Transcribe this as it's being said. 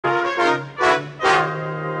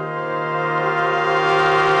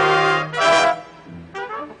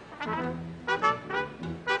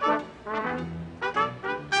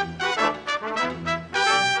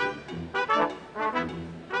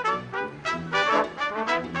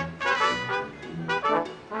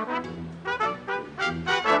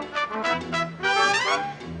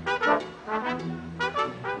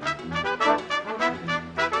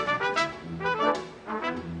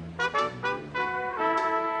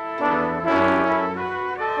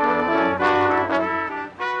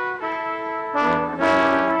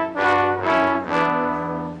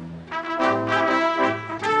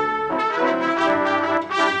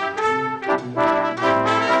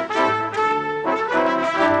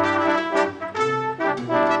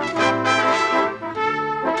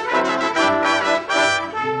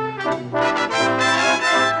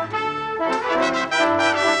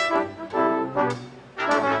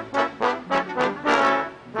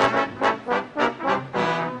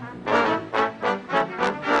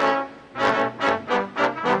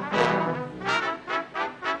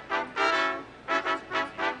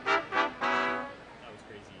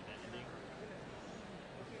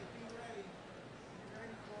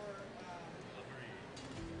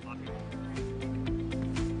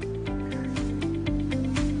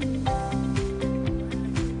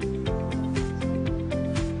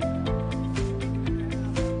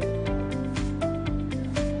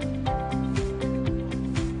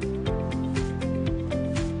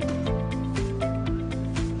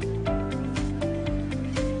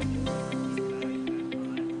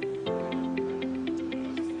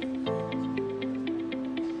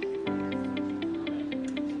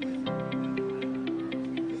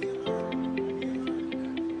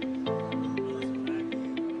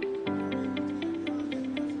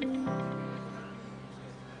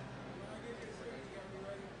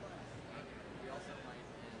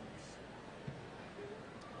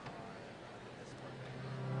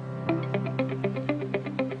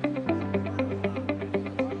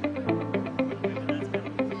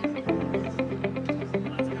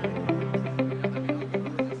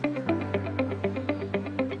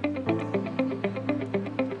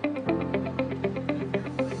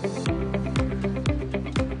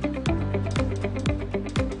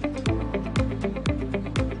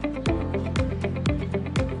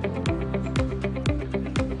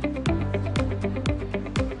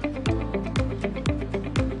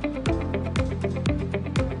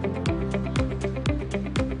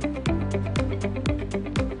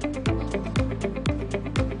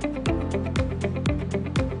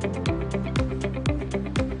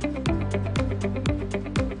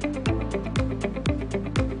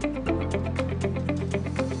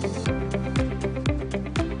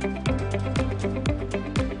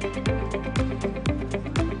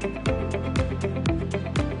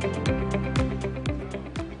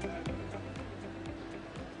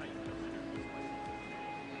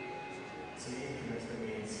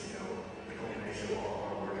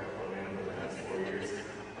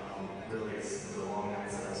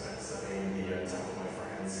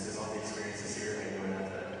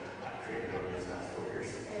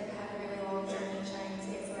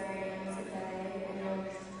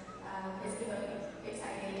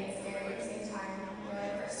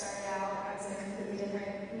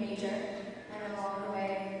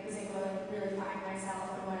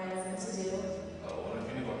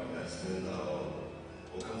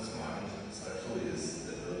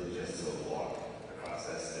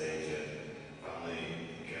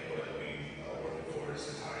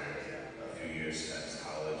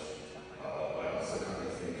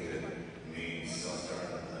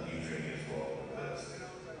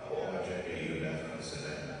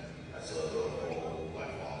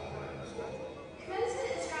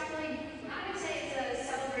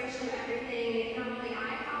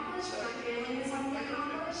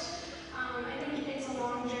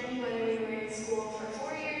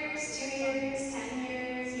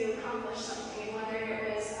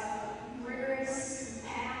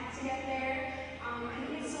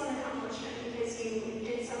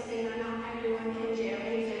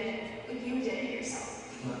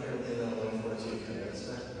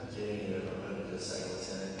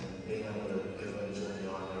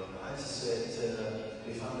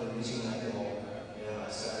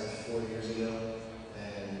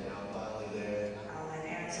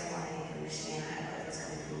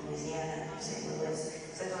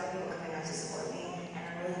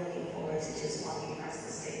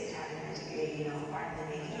finally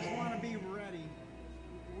making Just it. want to be ready.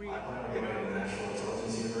 I plan on going to the National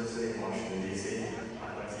Intelligence University in Washington, D.C.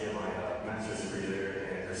 I'd like to get my master's degree there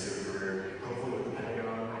and pursue a career, hopefully with the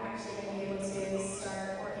Pentagon. I'm actually going to be able to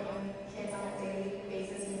start working with kids on a daily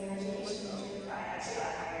basis in their education. I actually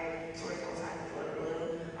got hired to work full-time with Florida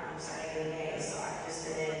Blue starting in May, so I've just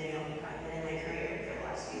I've been in my career for the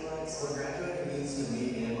last few months. What graduating means to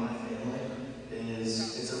me and my family is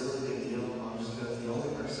it's a really big deal, just because the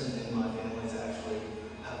only person in my family to actually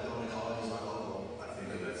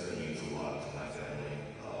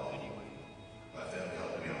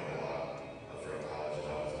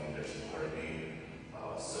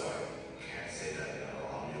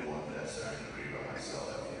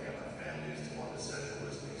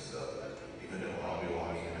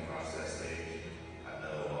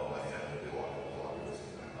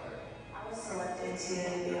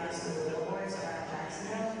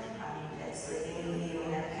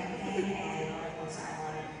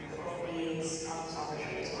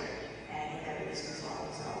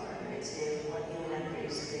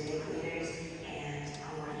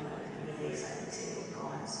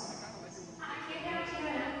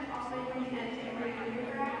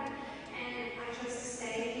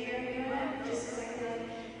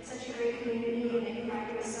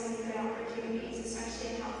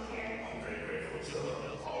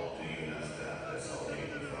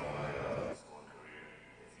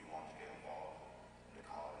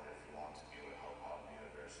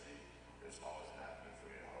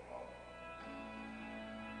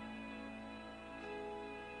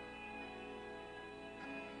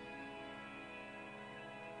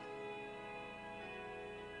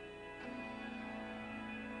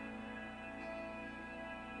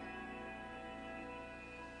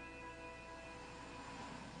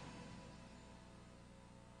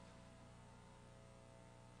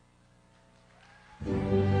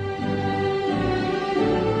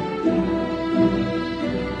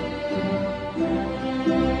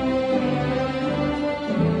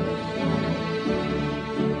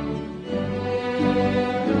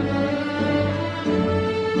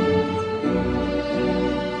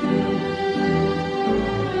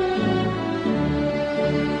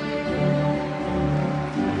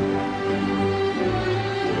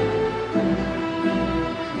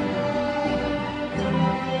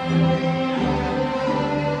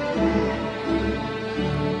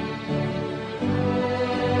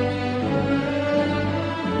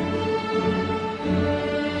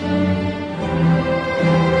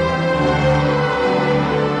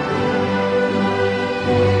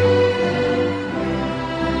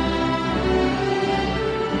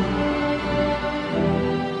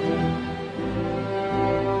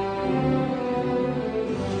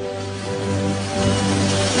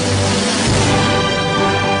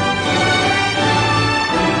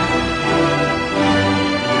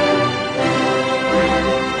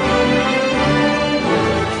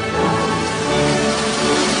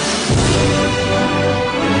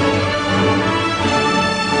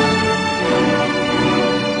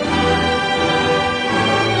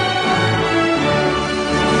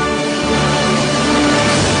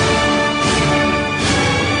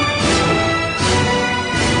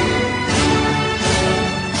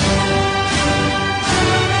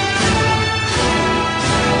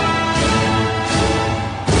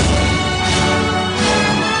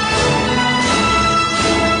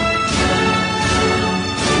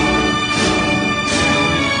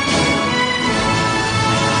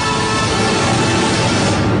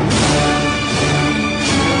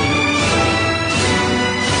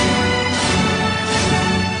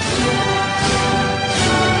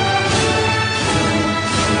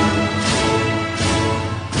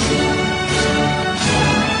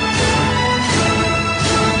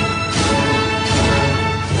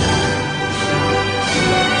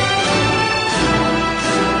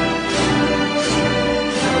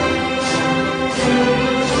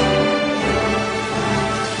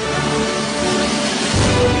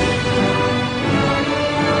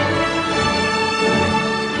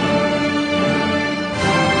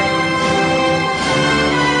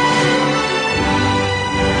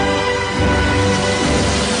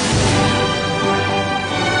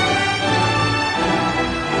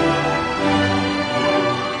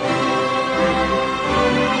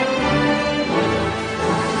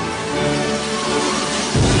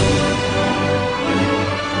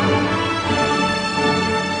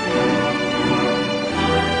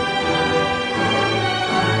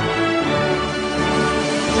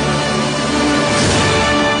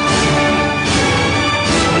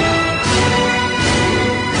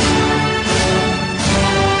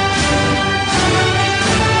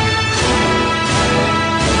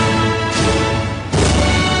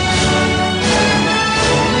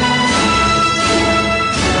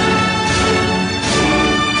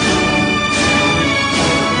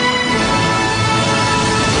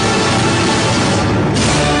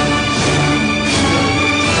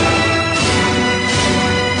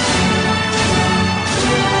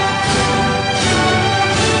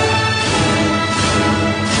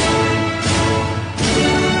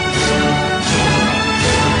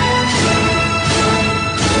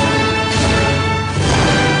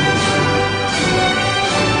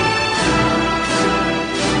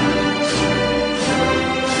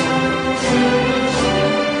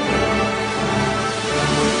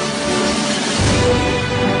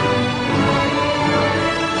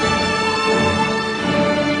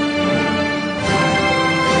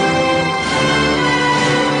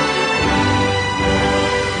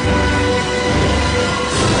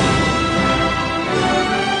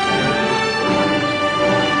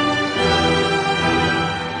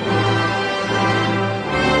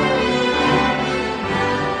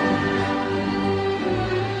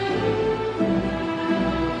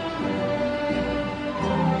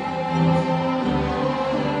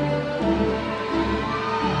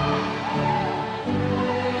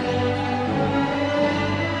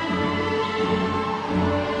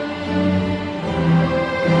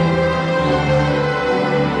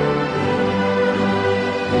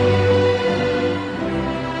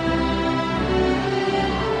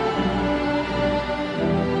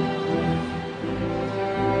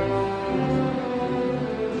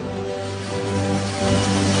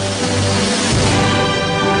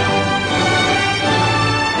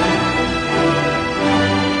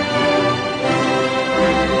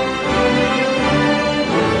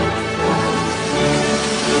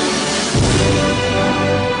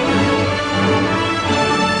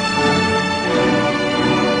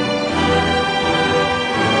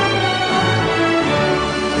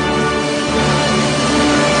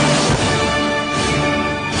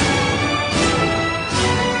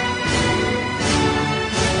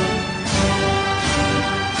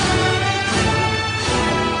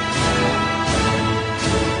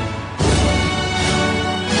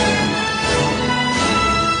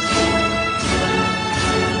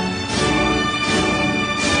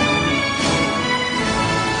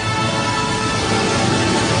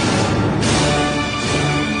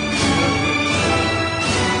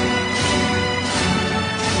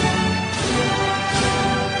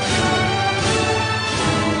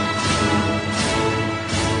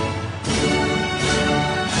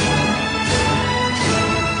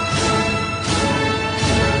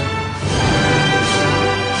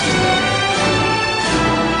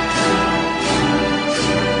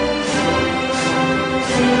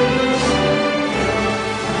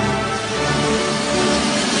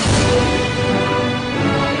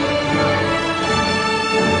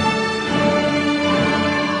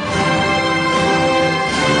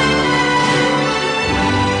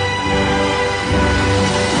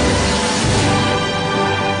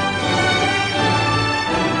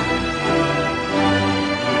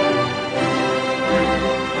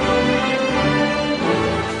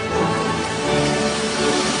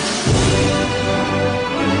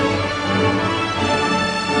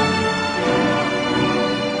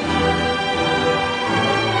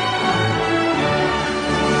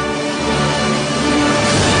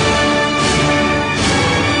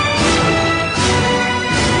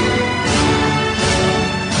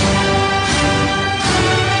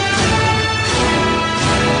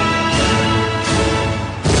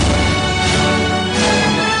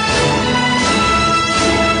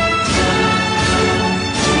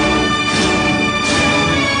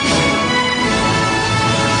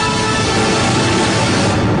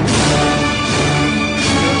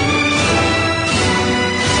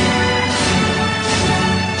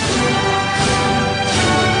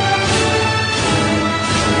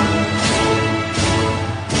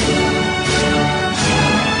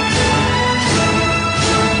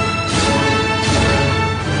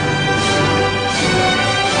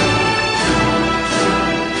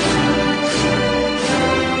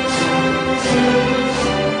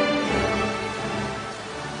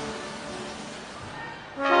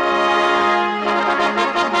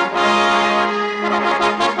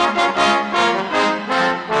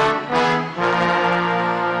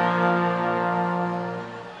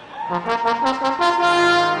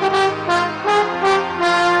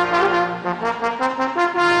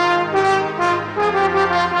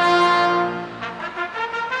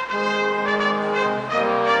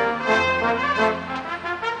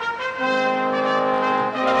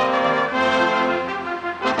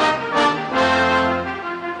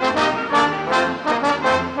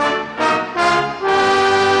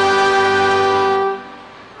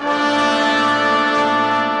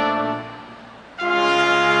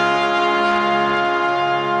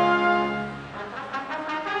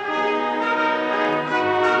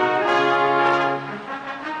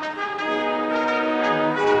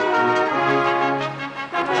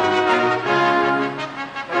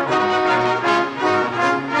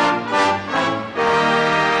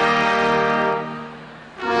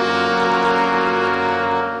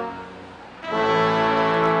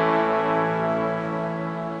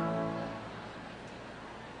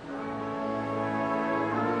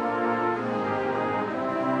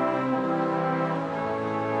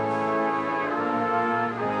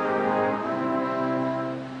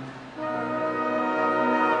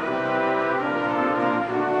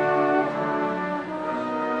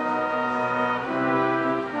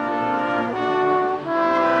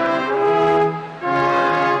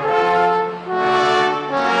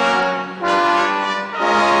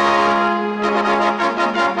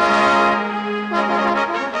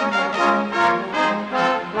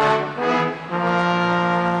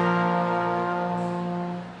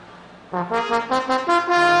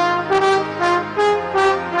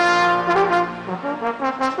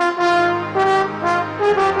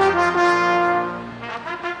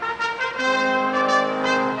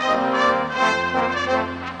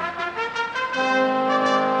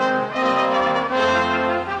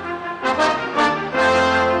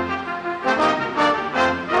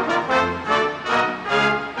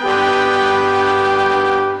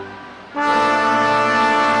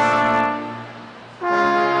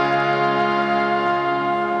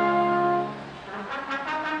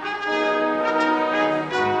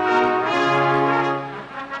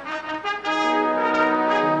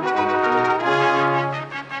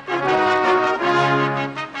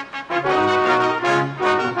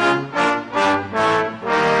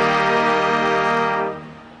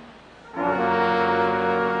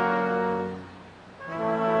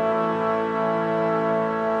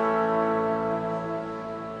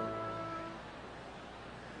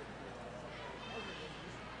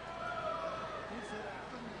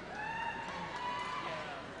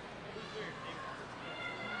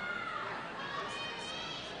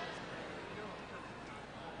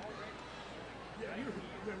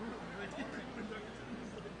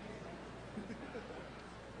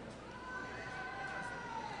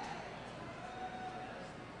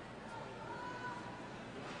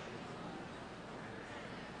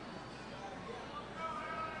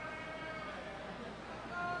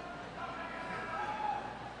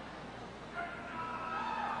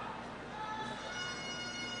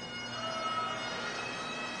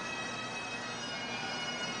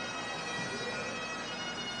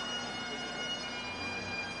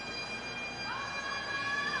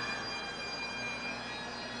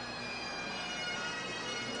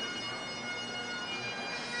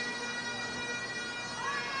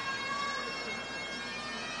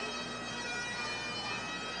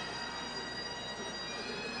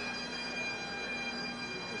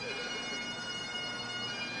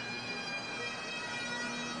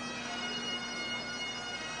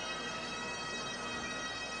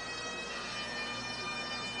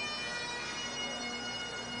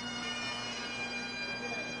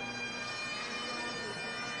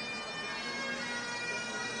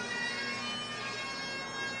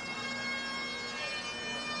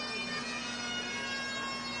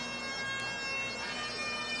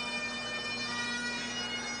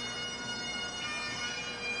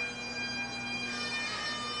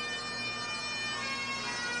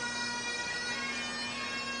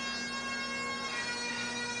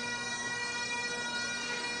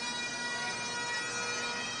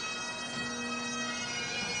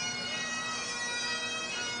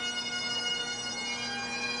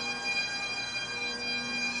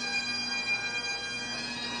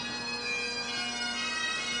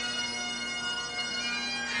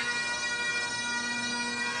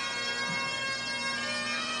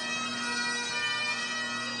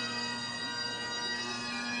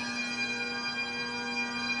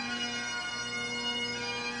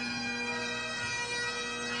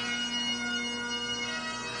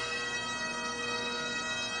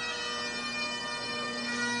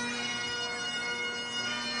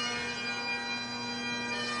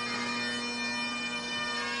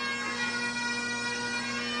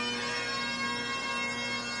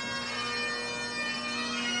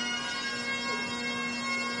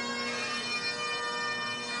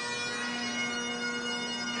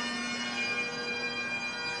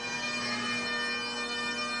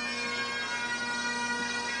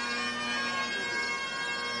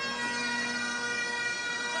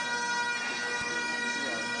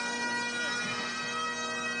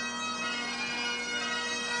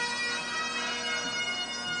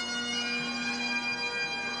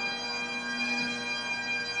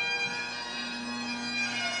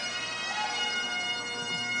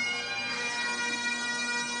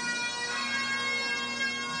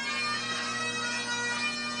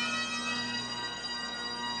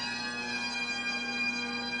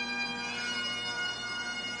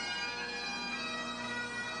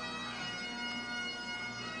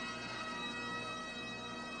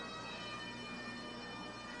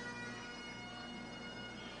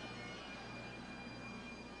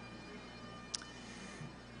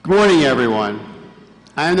Good morning, everyone.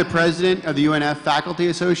 I am the president of the UNF Faculty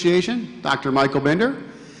Association, Dr. Michael Binder.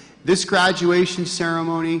 This graduation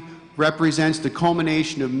ceremony represents the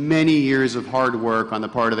culmination of many years of hard work on the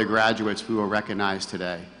part of the graduates we will recognize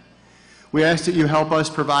today. We ask that you help us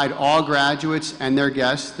provide all graduates and their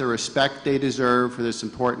guests the respect they deserve for this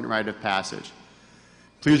important rite of passage.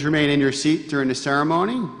 Please remain in your seat during the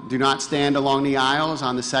ceremony. Do not stand along the aisles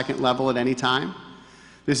on the second level at any time.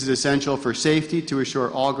 This is essential for safety to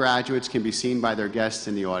assure all graduates can be seen by their guests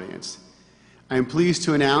in the audience. I am pleased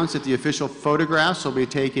to announce that the official photographs will be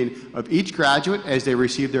taken of each graduate as they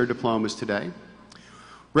receive their diplomas today.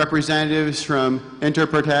 Representatives from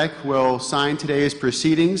Interprotec will sign today's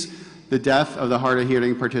proceedings, the death of the hard of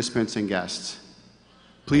hearing participants and guests.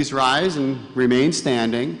 Please rise and remain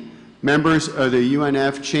standing. Members of the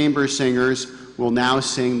UNF Chamber Singers will now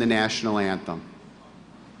sing the national anthem.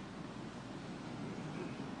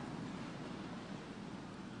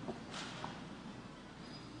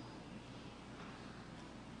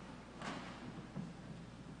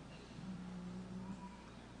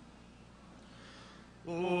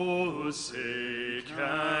 Oh, say,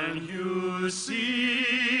 can you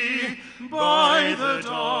see by the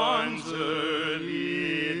dawn's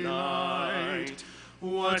early light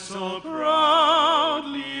what so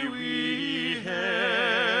proudly we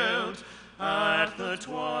hailed at the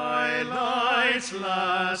twilight's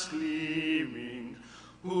last gleaming,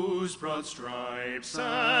 whose broad stripes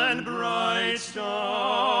and bright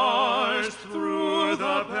stars through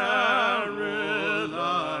the perilous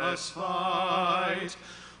fight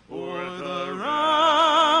o'er the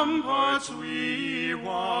ramparts we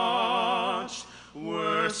watched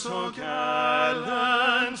were so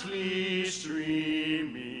gallantly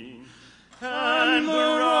streaming, and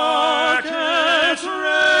the rocket's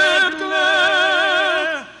red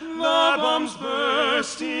glare, the bombs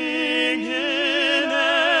bursting in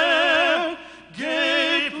air,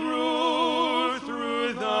 gave proof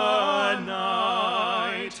through the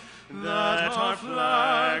night that our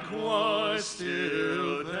flag was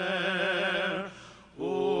still there.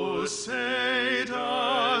 Oh, say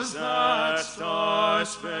does that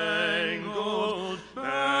star-spangled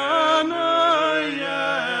banner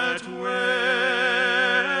yet wave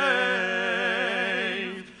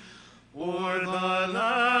o'er the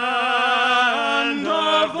land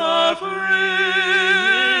of the free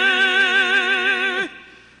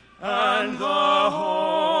and the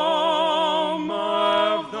home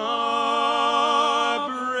of the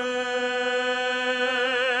brave?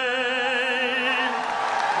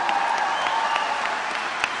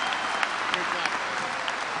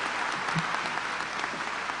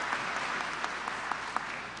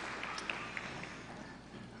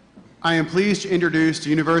 I am pleased to introduce the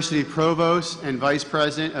University Provost and Vice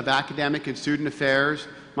President of Academic and Student Affairs,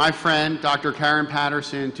 my friend, Dr. Karen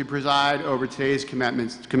Patterson, to preside over today's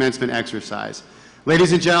commencement exercise.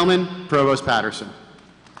 Ladies and gentlemen, Provost Patterson.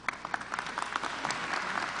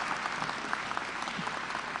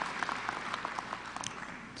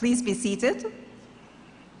 Please be seated.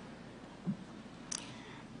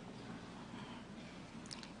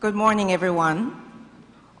 Good morning, everyone.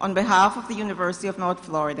 On behalf of the University of North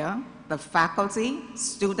Florida, the faculty,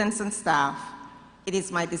 students, and staff, it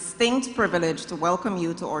is my distinct privilege to welcome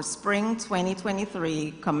you to our Spring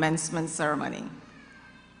 2023 commencement ceremony.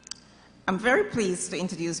 I'm very pleased to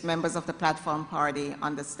introduce members of the platform party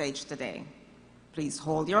on the stage today. Please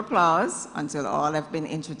hold your applause until all have been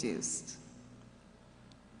introduced.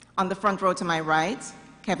 On the front row to my right,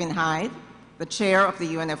 Kevin Hyde, the chair of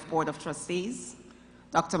the UNF Board of Trustees,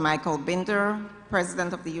 Dr. Michael Binder,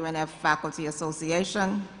 president of the UNF Faculty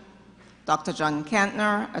Association, Dr. John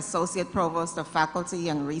Kentner, associate provost of faculty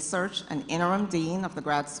and research and interim dean of the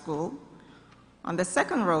grad school. On the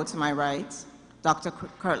second row to my right, Dr.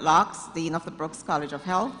 Kurt Locks, dean of the Brooks College of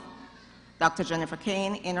Health, Dr. Jennifer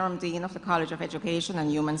Kane, interim dean of the College of Education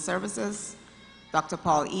and Human Services, Dr.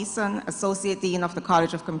 Paul Eason, associate dean of the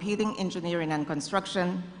College of Computing, Engineering, and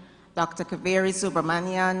Construction, Dr. Kaveri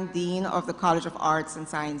Subramanian, dean of the College of Arts and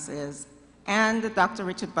Sciences, and Dr.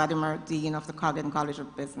 Richard Badimer, dean of the Coggan College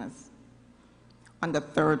of Business. On the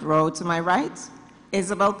third row to my right,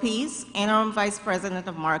 Isabel Peace, interim vice president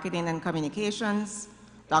of marketing and communications,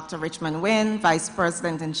 Dr. Richmond Wynn, vice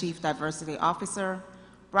president and chief diversity officer,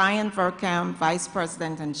 Brian Verkamp, vice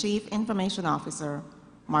president and chief information officer,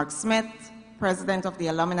 Mark Smith, president of the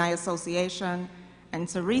Alumni Association, and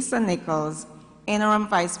Teresa Nichols, interim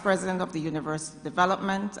vice president of the University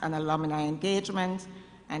Development and Alumni Engagement,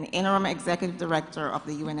 and interim executive director of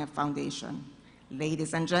the UNF Foundation.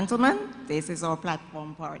 Ladies and gentlemen, this is our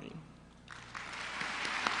platform party.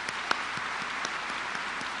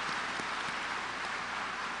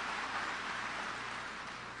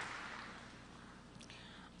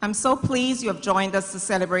 I'm so pleased you have joined us to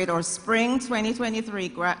celebrate our Spring 2023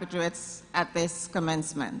 graduates at this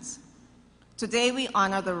commencement. Today we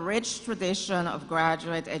honor the rich tradition of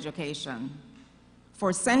graduate education.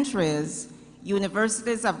 For centuries,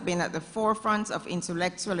 universities have been at the forefront of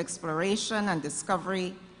intellectual exploration and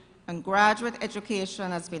discovery, and graduate education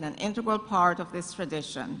has been an integral part of this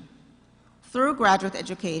tradition. Through graduate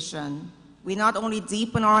education, we not only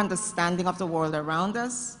deepen our understanding of the world around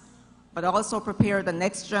us, but also prepare the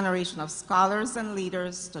next generation of scholars and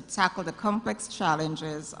leaders to tackle the complex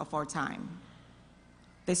challenges of our time.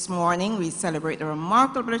 This morning, we celebrate the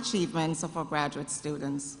remarkable achievements of our graduate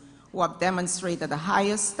students who have demonstrated the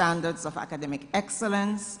highest standards of academic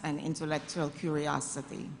excellence and intellectual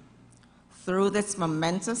curiosity. Through this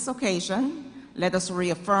momentous occasion, let us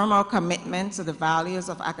reaffirm our commitment to the values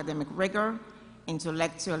of academic rigor,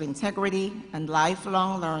 intellectual integrity, and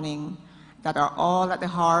lifelong learning that are all at the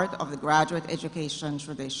heart of the graduate education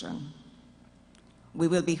tradition. We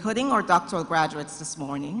will be hooding our doctoral graduates this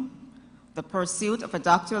morning. The pursuit of a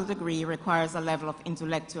doctoral degree requires a level of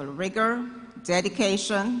intellectual rigor,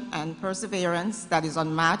 dedication, and perseverance that is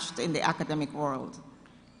unmatched in the academic world.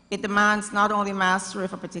 It demands not only mastery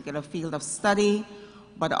of a particular field of study,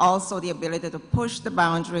 but also the ability to push the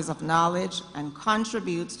boundaries of knowledge and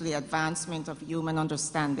contribute to the advancement of human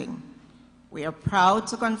understanding. We are proud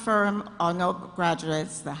to confer on our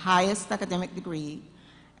graduates the highest academic degree,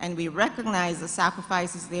 and we recognize the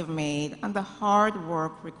sacrifices they've made and the hard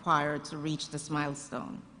work required to reach this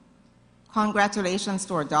milestone. Congratulations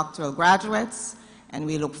to our doctoral graduates, and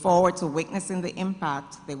we look forward to witnessing the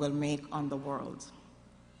impact they will make on the world.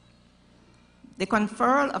 The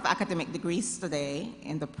conferral of academic degrees today,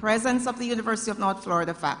 in the presence of the University of North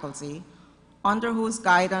Florida faculty, under whose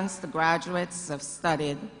guidance the graduates have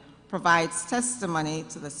studied, provides testimony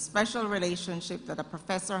to the special relationship that a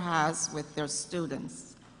professor has with their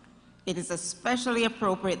students. It is especially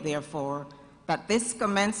appropriate, therefore, that this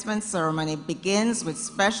commencement ceremony begins with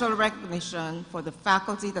special recognition for the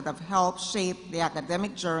faculty that have helped shape the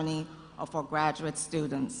academic journey of our graduate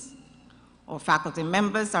students. Our faculty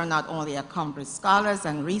members are not only accomplished scholars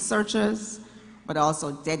and researchers, but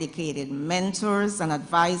also dedicated mentors and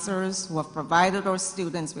advisors who have provided our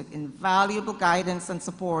students with invaluable guidance and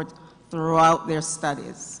support throughout their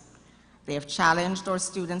studies. They have challenged our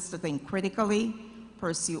students to think critically,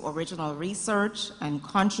 pursue original research, and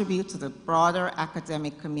contribute to the broader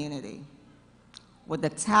academic community. Would the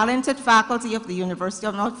talented faculty of the University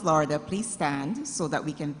of North Florida please stand so that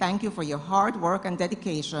we can thank you for your hard work and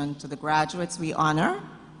dedication to the graduates we honor?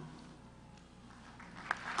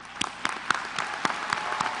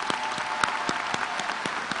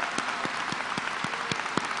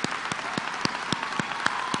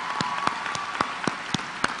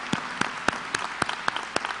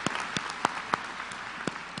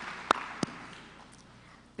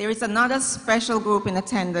 There is another special group in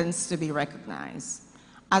attendance to be recognized.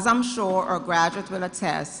 As I'm sure our graduates will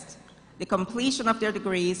attest, the completion of their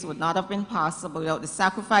degrees would not have been possible without the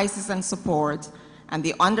sacrifices and support and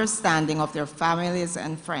the understanding of their families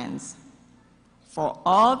and friends. For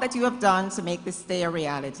all that you have done to make this day a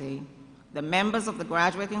reality, the members of the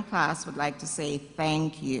graduating class would like to say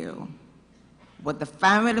thank you. Would the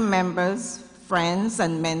family members, friends,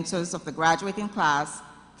 and mentors of the graduating class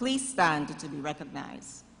please stand to be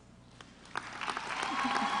recognized?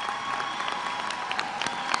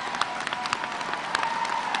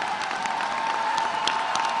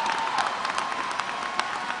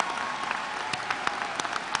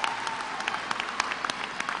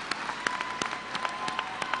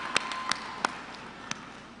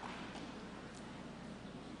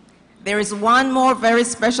 There is one more very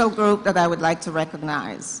special group that I would like to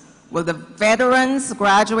recognize. Will the veterans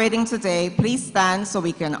graduating today please stand so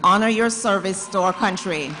we can honor your service to our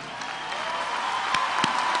country?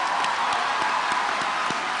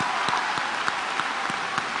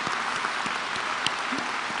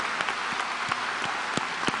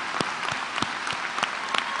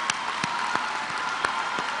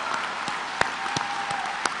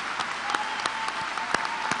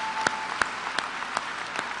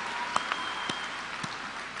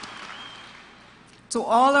 To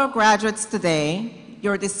all our graduates today,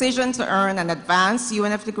 your decision to earn an advanced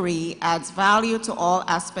UNF degree adds value to all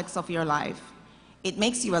aspects of your life. It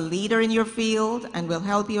makes you a leader in your field and will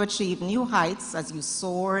help you achieve new heights as you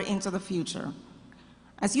soar into the future.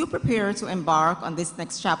 As you prepare to embark on this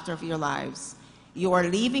next chapter of your lives, you are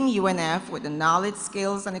leaving UNF with the knowledge,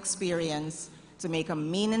 skills, and experience to make a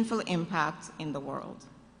meaningful impact in the world.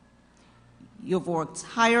 You've worked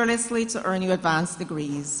tirelessly to earn your advanced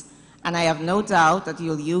degrees, And I have no doubt that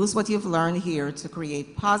you'll use what you've learned here to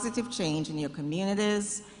create positive change in your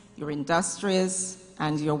communities, your industries,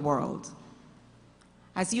 and your world.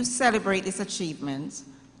 As you celebrate this achievement,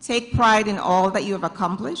 take pride in all that you have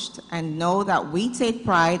accomplished and know that we take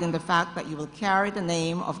pride in the fact that you will carry the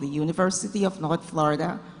name of the University of North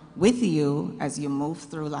Florida with you as you move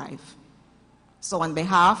through life. So on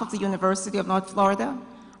behalf of the University of North Florida,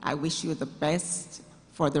 I wish you the best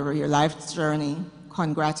for your life's journey.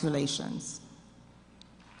 Congratulations.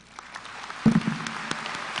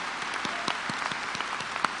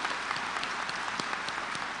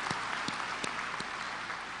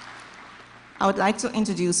 I would like to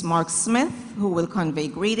introduce Mark Smith, who will convey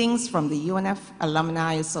greetings from the UNF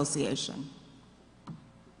Alumni Association.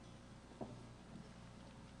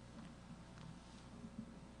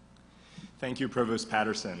 Thank you, Provost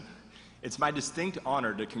Patterson. It's my distinct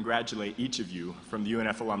honor to congratulate each of you from the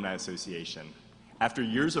UNF Alumni Association. After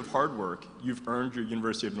years of hard work, you've earned your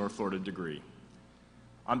University of North Florida degree.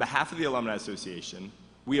 On behalf of the Alumni Association,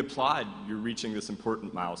 we applaud you reaching this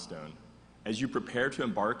important milestone. As you prepare to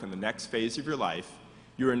embark on the next phase of your life,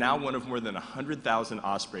 you are now one of more than 100,000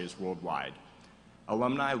 Ospreys worldwide.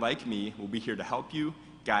 Alumni like me will be here to help you,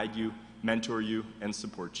 guide you, mentor you, and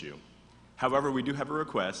support you. However, we do have a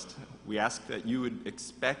request. We ask that you would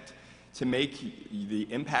expect to make the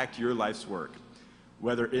impact your life's work,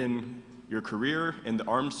 whether in your career, in the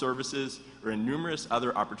armed services, or in numerous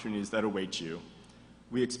other opportunities that await you.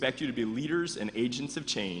 We expect you to be leaders and agents of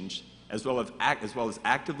change, as well as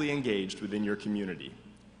actively engaged within your community.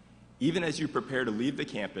 Even as you prepare to leave the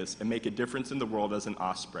campus and make a difference in the world as an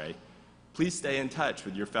Osprey, please stay in touch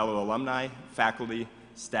with your fellow alumni, faculty,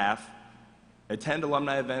 staff, attend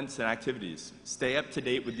alumni events and activities, stay up to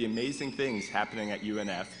date with the amazing things happening at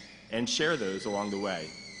UNF, and share those along the way,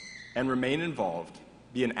 and remain involved.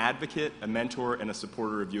 Be an advocate, a mentor, and a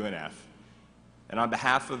supporter of UNF. And on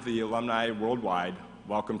behalf of the alumni worldwide,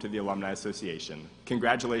 welcome to the Alumni Association.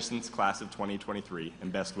 Congratulations, class of 2023,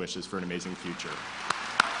 and best wishes for an amazing future.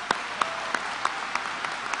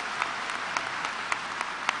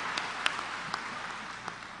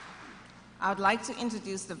 I would like to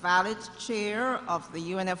introduce the valid chair of the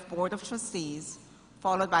UNF Board of Trustees,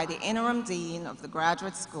 followed by the interim dean of the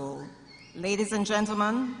graduate school. Ladies and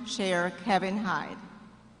gentlemen, Chair Kevin Hyde.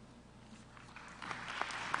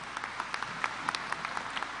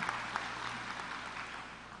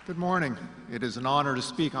 Good morning. It is an honor to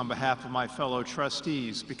speak on behalf of my fellow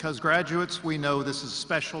trustees. Because graduates, we know this is a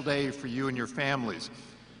special day for you and your families.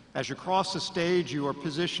 As you cross the stage, you are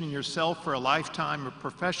positioning yourself for a lifetime of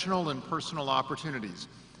professional and personal opportunities.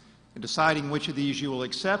 In deciding which of these you will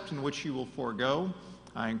accept and which you will forego,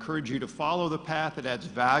 I encourage you to follow the path that adds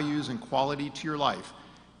values and quality to your life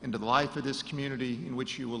and to the life of this community in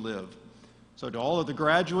which you will live. So to all of the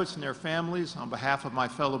graduates and their families, on behalf of my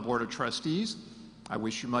fellow Board of Trustees, I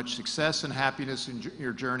wish you much success and happiness in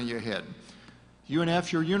your journey ahead.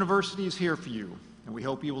 UNF, your university is here for you, and we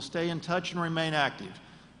hope you will stay in touch and remain active.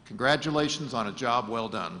 Congratulations on a job well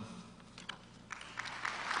done.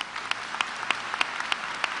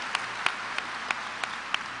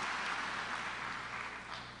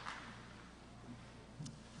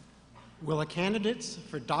 Will the candidates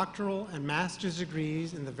for doctoral and master's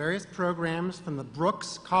degrees in the various programs from the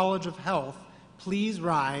Brooks College of Health please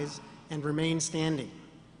rise and remain standing?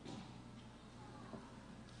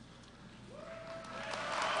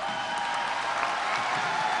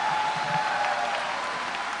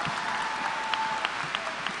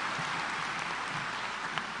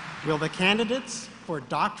 Will the candidates for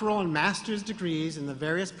doctoral and master's degrees in the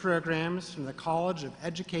various programs from the College of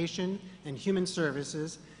Education and Human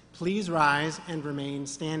Services please rise and remain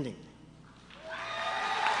standing?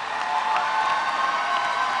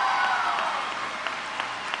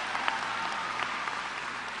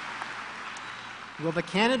 Will the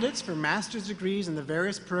candidates for master's degrees in the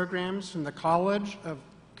various programs from the College of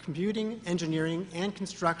Computing, Engineering, and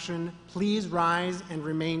Construction please rise and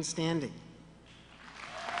remain standing?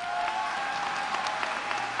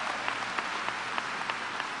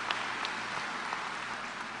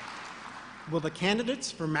 Will the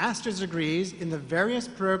candidates for master's degrees in the various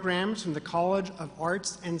programs from the College of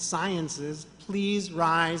Arts and Sciences please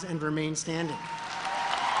rise and remain standing?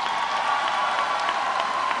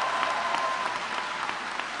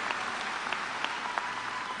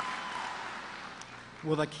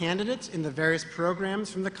 Will the candidates in the various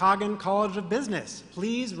programs from the Coggin College of Business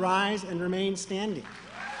please rise and remain standing?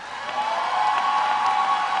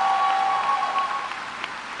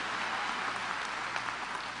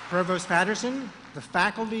 Provost Patterson, the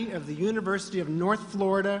faculty of the University of North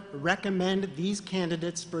Florida recommend these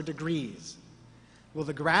candidates for degrees. Will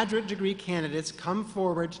the graduate degree candidates come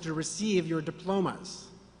forward to receive your diplomas?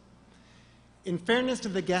 In fairness to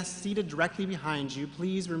the guests seated directly behind you,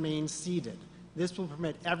 please remain seated. This will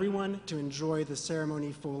permit everyone to enjoy the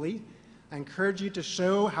ceremony fully. I encourage you to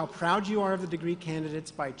show how proud you are of the degree candidates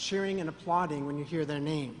by cheering and applauding when you hear their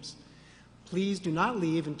names. Please do not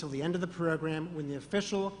leave until the end of the program when the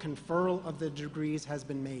official conferral of the degrees has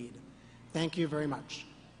been made. Thank you very much.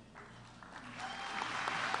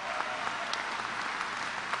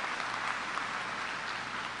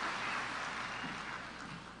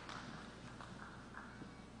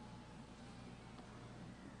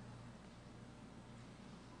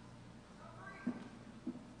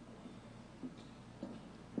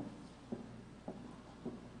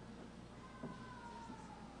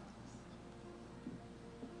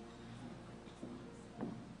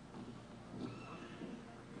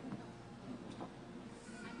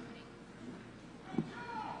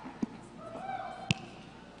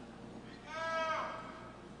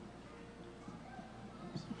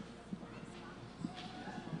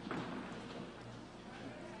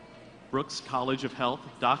 Brooks College of Health,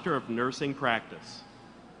 Doctor of Nursing Practice.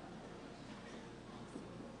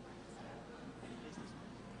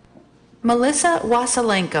 Melissa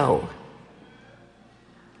Wasilenko.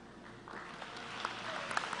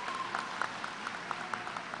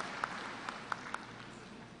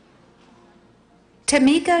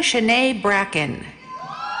 Tamika Shanae Bracken.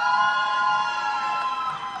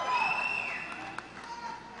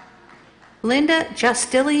 Linda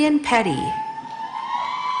Justilian Petty.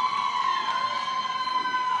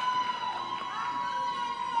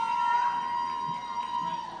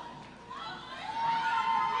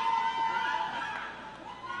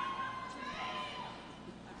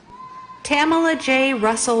 Tamala J.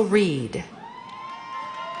 Russell Reed.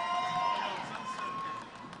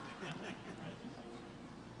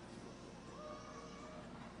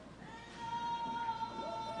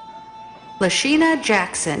 Lashina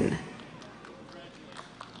Jackson.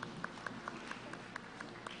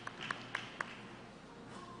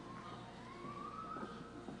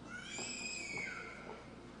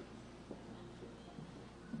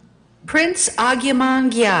 Prince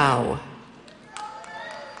Agyamang Yao.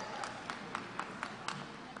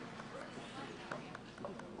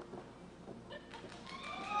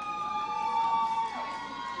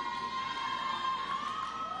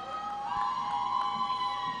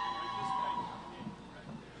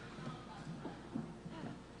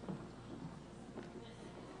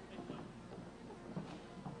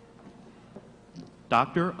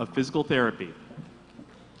 Doctor of Physical Therapy.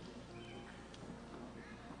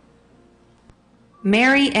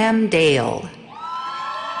 Mary M. Dale.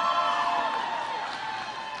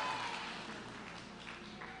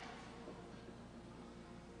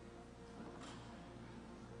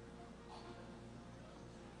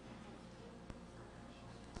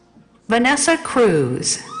 Vanessa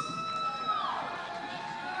Cruz.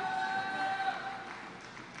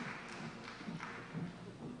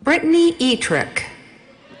 Brittany Etrick.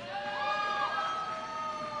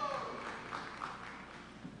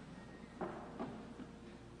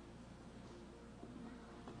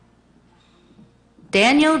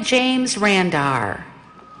 Daniel James Randar.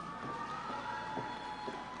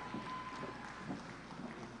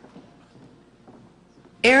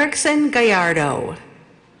 Erickson Gallardo.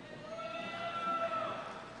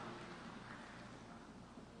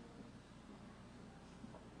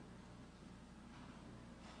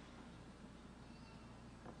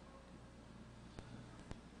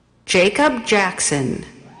 Jacob Jackson.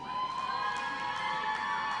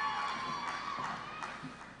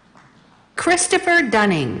 Christopher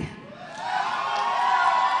Dunning.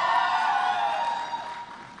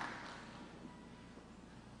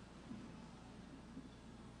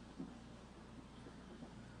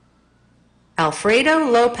 Alfredo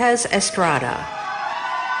Lopez Estrada.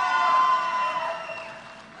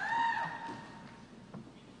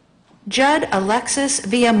 Judd Alexis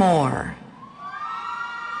Villamor.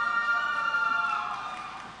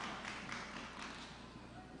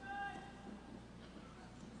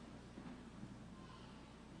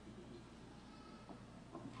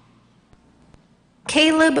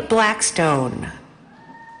 Caleb Blackstone.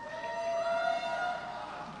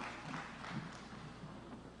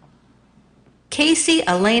 Casey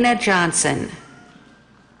Elena Johnson.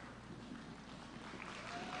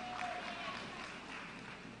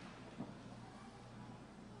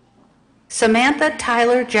 Samantha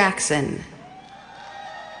Tyler Jackson.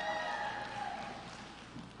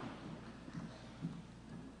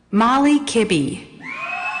 Molly Kibbe.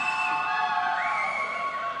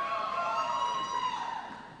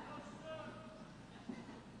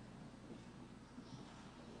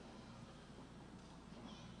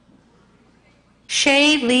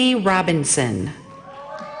 Marie Robinson.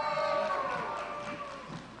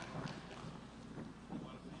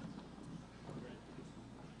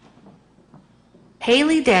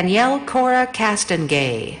 Haley Danielle Cora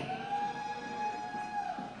Castengay.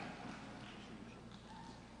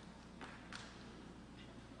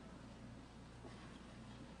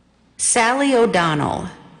 Sally O'Donnell.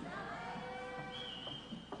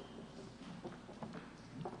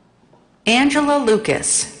 Angela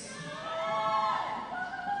Lucas.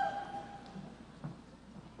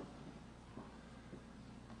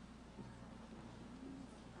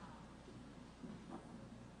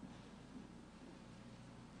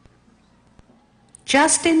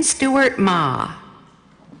 Justin Stewart Ma.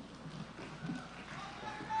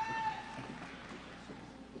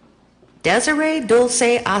 Desiree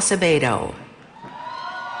Dulce Acevedo.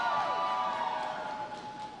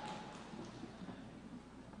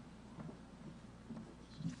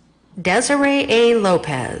 Desiree A.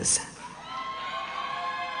 Lopez.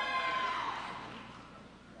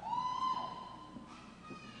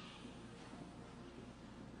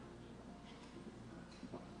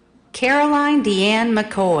 Caroline Deanne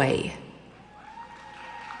McCoy.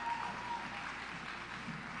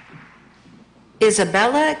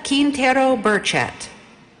 Isabella Quintero Burchett.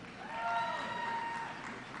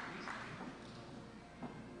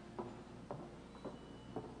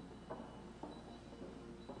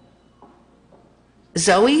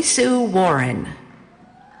 Zoe Sue Warren.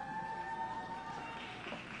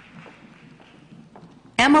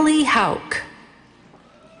 Emily Hauk.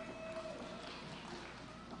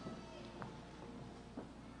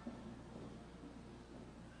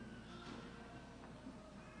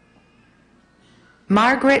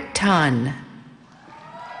 Margaret Tunn.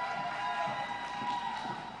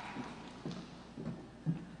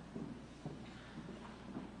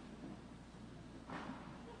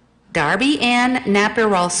 Darby Ann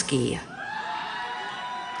Napieralski.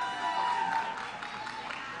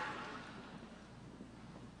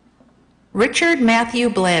 Richard Matthew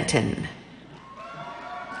Blanton.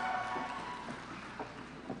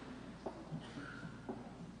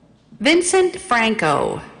 Vincent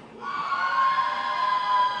Franco.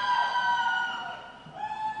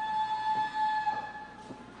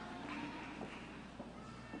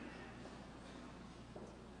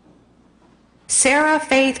 Sarah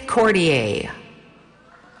Faith Cordier.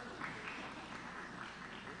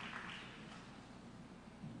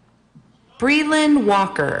 Breland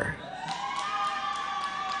Walker.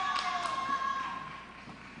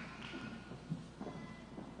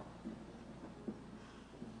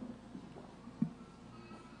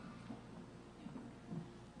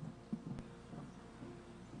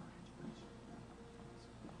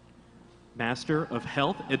 Master of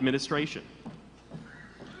Health Administration.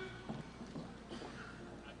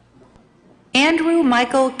 Andrew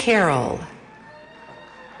Michael Carroll.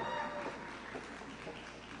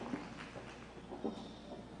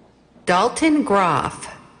 Dalton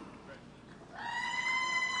Groff.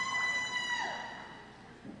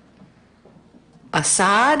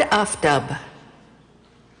 Assad Ufdub.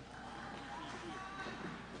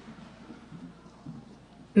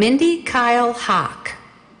 Mindy Kyle Hawk.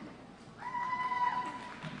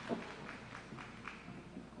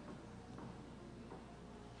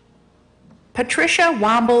 Patricia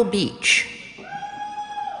Womble Beach.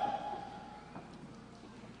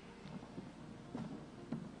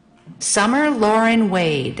 Summer Lauren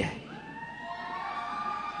Wade.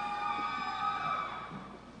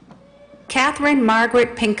 Catherine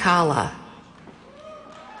Margaret Pincala.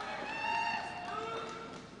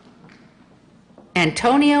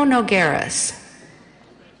 Antonio Nogueras.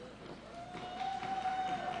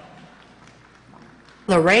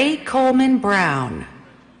 Lorraine Coleman Brown.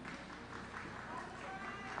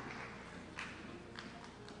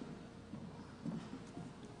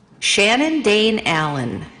 Shannon Dane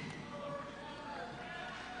Allen.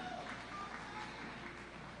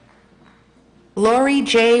 Lori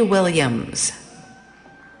J. Williams.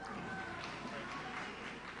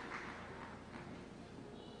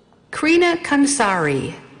 Krina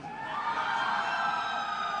Kansari.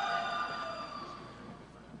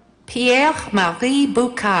 Pierre-Marie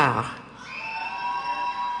Boucard.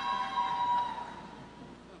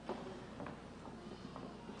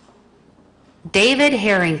 David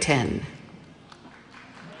Harrington.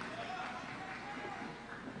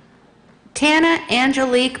 Tana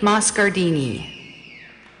Angelique Moscardini.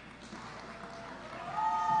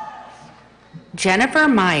 Jennifer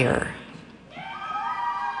Meyer.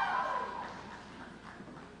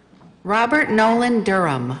 Robert Nolan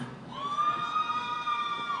Durham.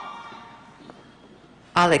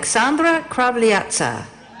 Alexandra Kravliatsa.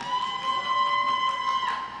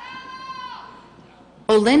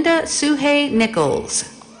 Olinda Suhey Nichols.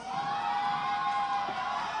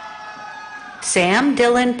 Sam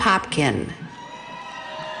Dylan Popkin.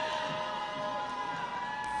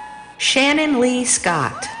 Shannon Lee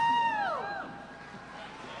Scott.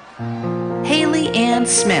 Haley Ann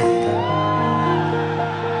Smith.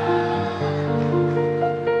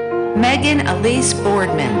 Megan Elise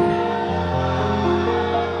Boardman.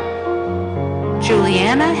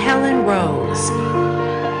 Juliana Helen Rose.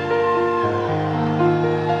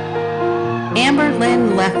 Amber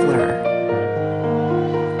Lynn Leffler.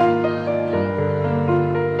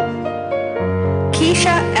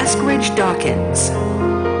 Keisha Eskridge Dawkins.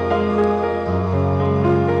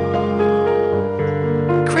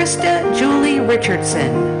 Krista Julie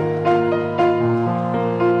Richardson.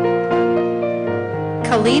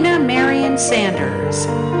 Kalina Marion Sanders.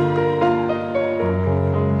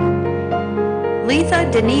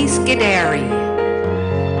 Letha Denise Gidari.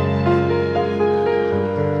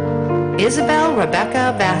 Isabel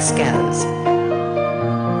Rebecca Vasquez.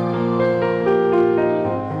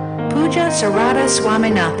 Pooja Sarada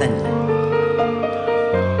Swaminathan.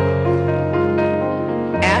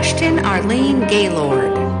 Ashton Arlene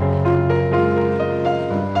Gaylord.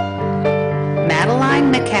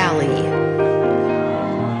 Madeline McCallie.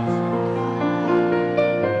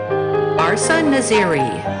 Arsa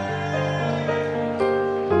Naziri.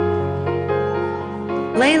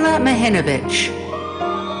 Layla Mahinovich.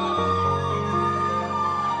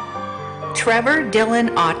 Trevor Dylan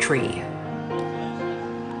Autry.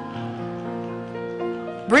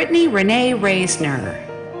 Brittany Renee Reisner.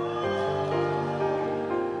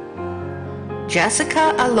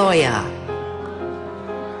 Jessica Aloya.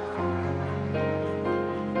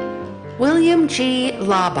 William G.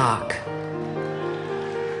 Laubach.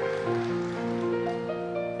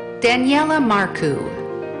 Daniela Marcoux.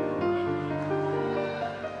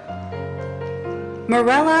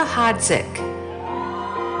 Morella Hodzik.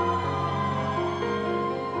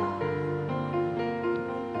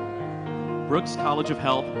 Brooks College of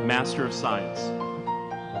Health, Master of Science.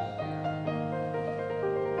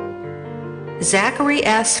 Zachary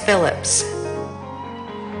S. Phillips.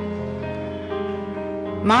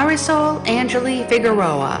 Marisol Angeli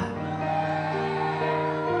Figueroa.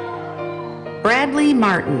 Bradley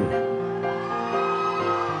Martin.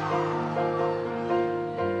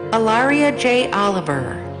 Alaria J.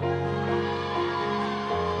 Oliver.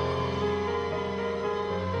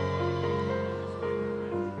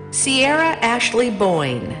 Sierra Ashley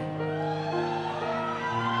Boyne.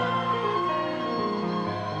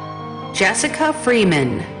 Jessica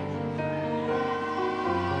Freeman.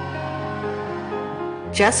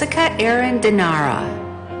 Jessica Erin Denara.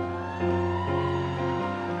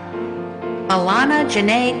 Alana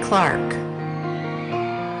Janae Clark.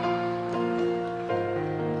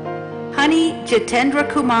 Honey Jitendra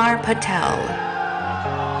Kumar Patel.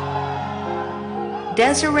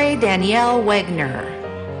 Desiree Danielle Wegner.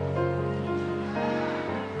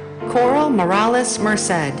 Coral Morales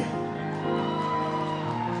Merced.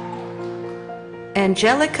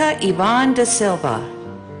 Angelica Yvonne Da Silva.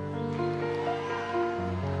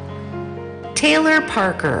 Taylor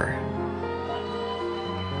Parker.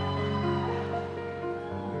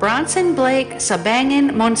 Bronson Blake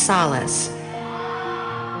Sabangan Monsales.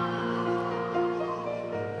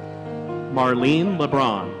 Marlene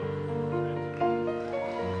LeBron.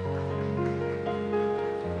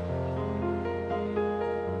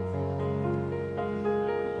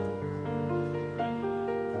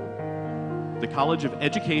 The College of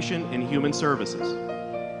Education and Human Services.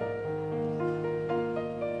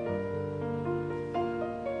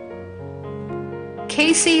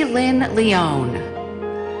 Casey Lynn Leone.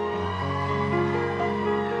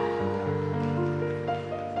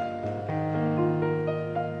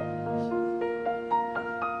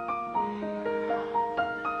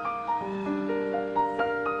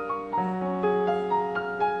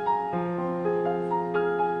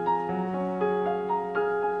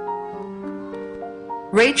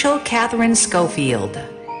 Rachel Catherine Schofield.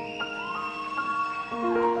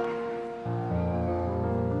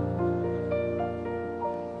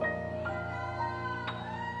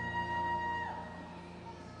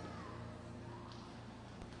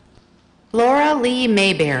 Laura Lee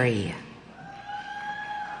Mayberry.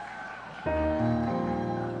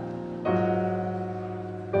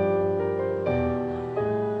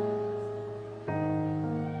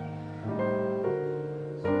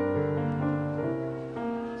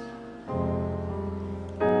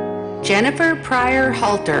 Jennifer Pryor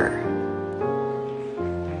Halter.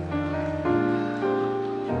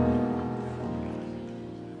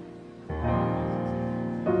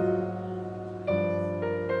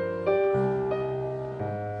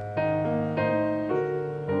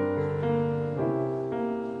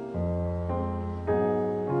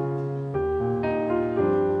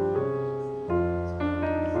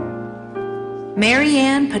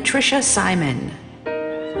 Marianne Patricia Simon.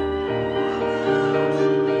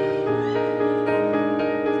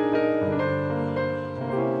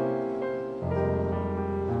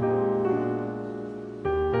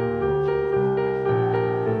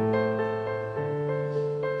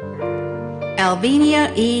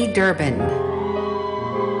 Alvinia E. Durbin.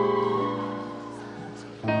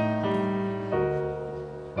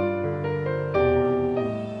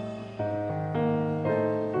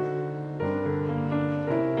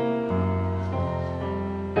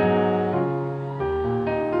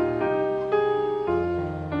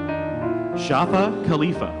 Shafa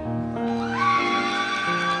Khalifa.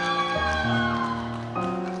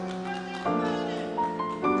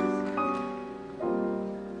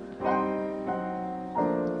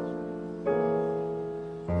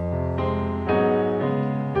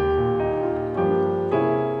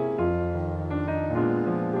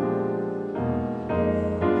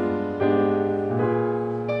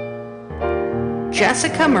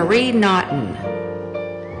 Jessica Marie Naughton.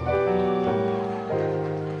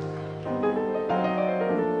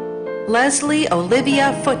 Leslie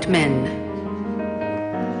Olivia Footman.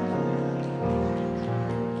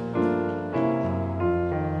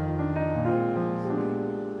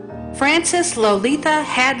 Frances Lolitha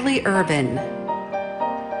Hadley Irvin.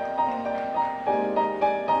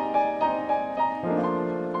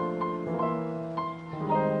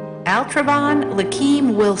 Altravon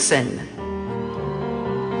Lakeem Wilson.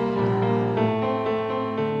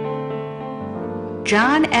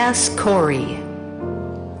 John S. Corey.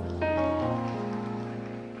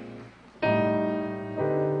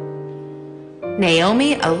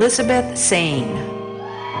 Naomi Elizabeth Sane.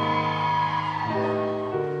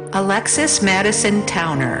 Alexis Madison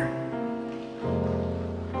Towner.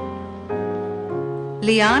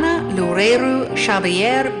 Liana Loureiro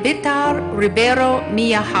Xavier Bitar Ribeiro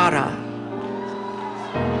Miyahara.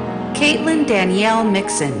 Caitlin Danielle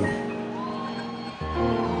Mixon.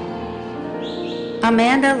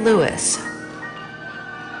 Amanda Lewis.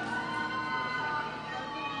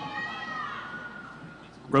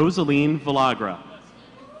 Rosaline Villagra.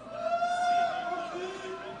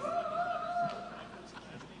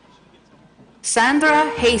 Sandra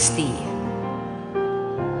Hasty.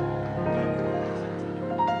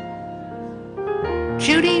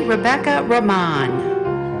 Judy Rebecca Rahman.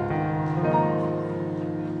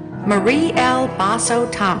 Marie L. Basso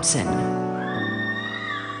Thompson.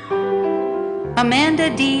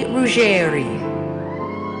 Amanda D. Ruggieri.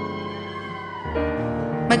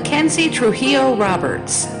 Mackenzie Trujillo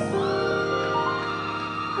Roberts.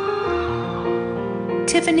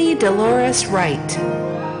 Tiffany Dolores Wright.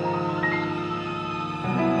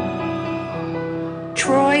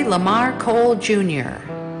 Troy Lamar Cole Jr.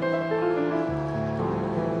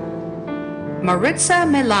 Maritza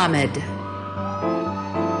Melamed.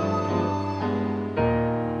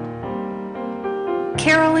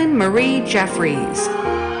 Carolyn Marie Jeffries.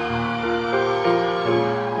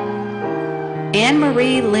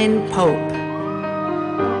 Anne-Marie Lynn Pope.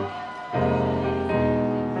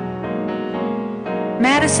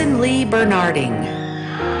 Madison Lee Bernarding.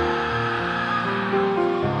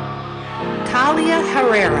 Talia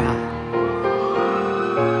Herrera.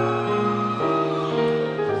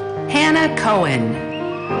 Hannah Cohen.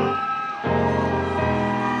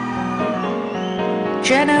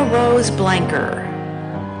 Jenna Rose Blanker.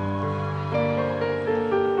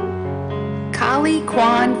 Kali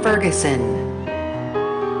Kwan Ferguson.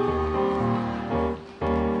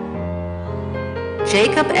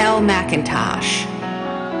 Jacob L. McIntosh.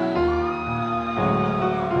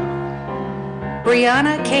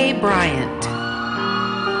 Brianna K. Bryant.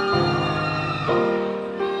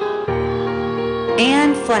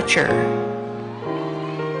 Ann Fletcher.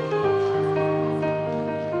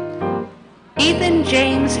 Ethan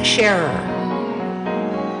James Scherer.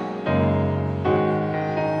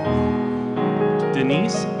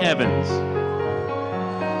 Denise Evans.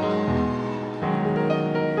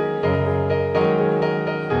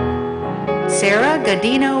 Sarah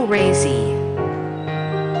Godino Razy.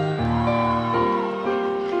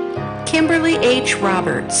 Kimberly H.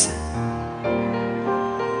 Roberts.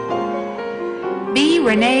 B.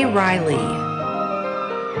 Renee Riley.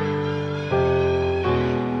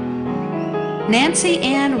 Nancy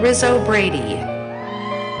Ann Rizzo Brady.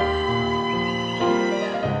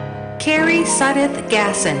 Carrie Sudeth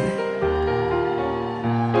Gasson.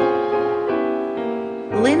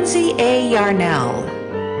 Lindsay A. Yarnell.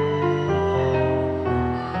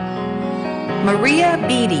 Maria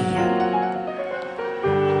Beatty.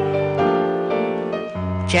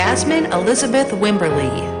 Jasmine Elizabeth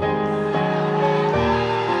Wimberly.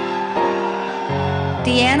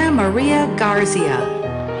 Diana Maria Garcia,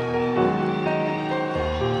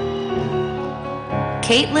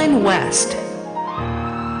 Caitlin West,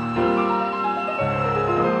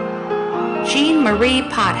 Jean Marie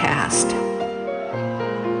Pothast,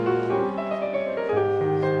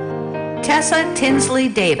 Tessa Tinsley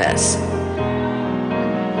Davis,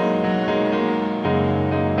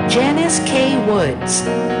 Janice K. Woods,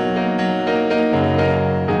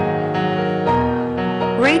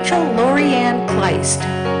 Rachel Lorianne Kleist,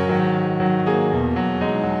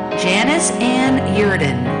 Janice Ann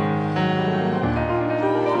Yurden,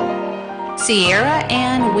 Sierra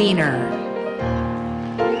Ann Wiener,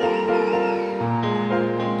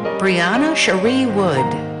 Brianna Cherie Wood,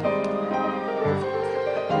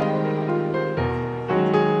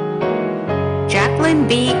 Jacqueline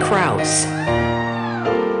B. Kraus,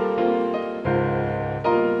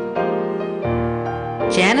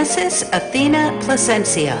 Genesis Athena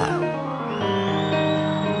Placencia,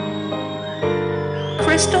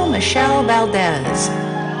 Crystal Michelle Valdez,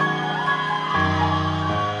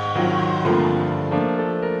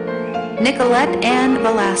 Nicolette Ann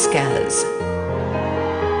Velasquez,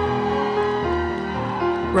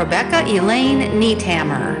 Rebecca Elaine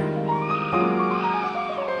Neathammer,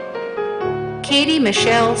 Katie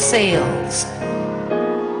Michelle Sales,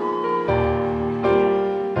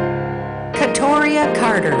 Katoria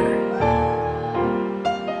Carter,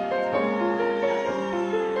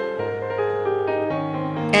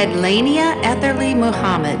 Edlania Etherly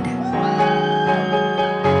Muhammad,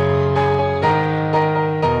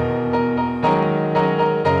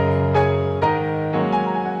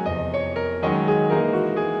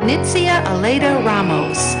 Nitzia Aleda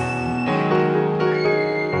Ramos,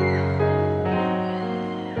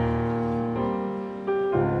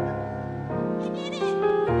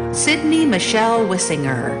 Sydney Michelle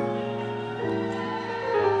Wissinger,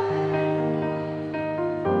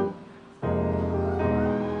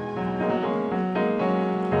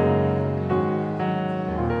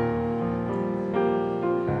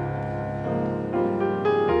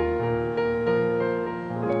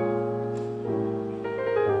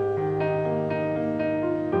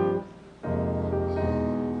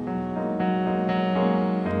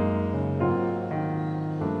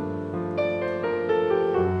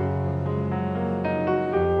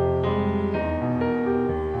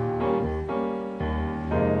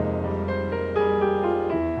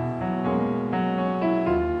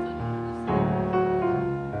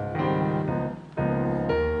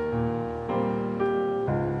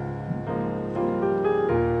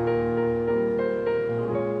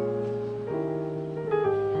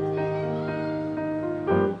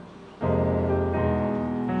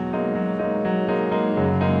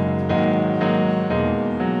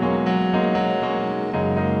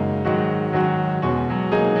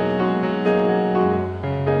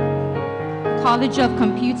 College of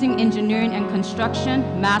Computing, Engineering and Construction,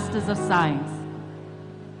 Masters of Science.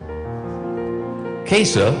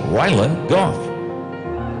 Kesa Ryland Goff,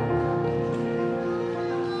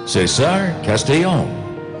 Cesar Castellon,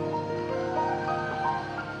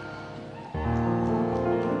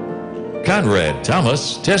 Conrad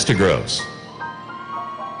Thomas Testigros,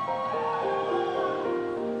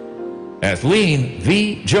 Athleen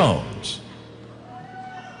V. Jones,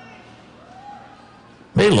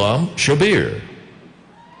 Melam Shabir,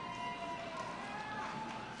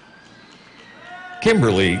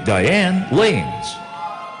 Kimberly Diane Lanes,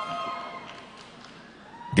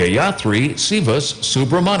 Gayatri Sivas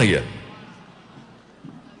Subramanian,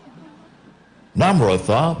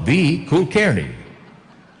 Namratha B. Kulkarni,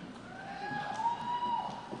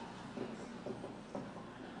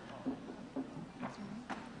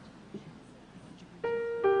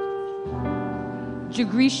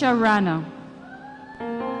 Jagrisha Rana.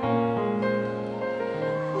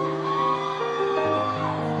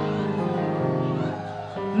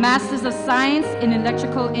 Masters of Science in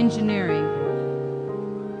Electrical Engineering.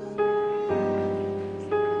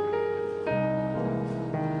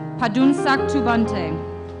 Padunsak Tubante.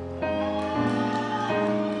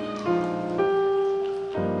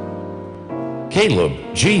 Caleb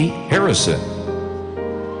G. Harrison,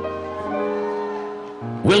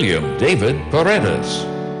 William David Paredes,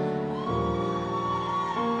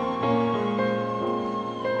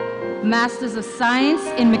 Masters of Science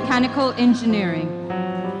in Mechanical Engineering.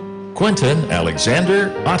 Quentin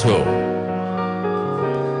Alexander Otto,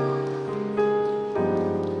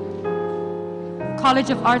 College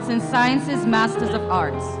of Arts and Sciences, Masters of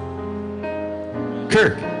Arts.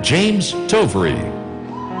 Kirk James Tovry,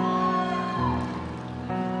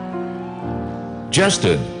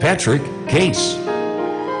 Justin Patrick Case,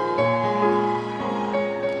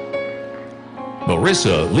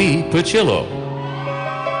 Marissa Lee Pachillo,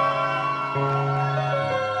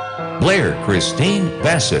 Blair Christine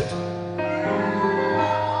Bassett,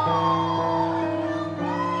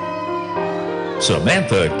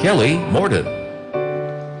 Samantha Kelly Morden,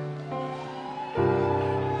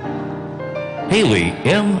 Haley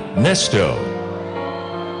M. Nesto,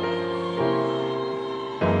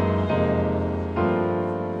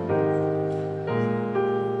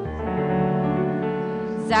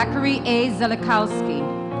 Zachary A. Zelikowski,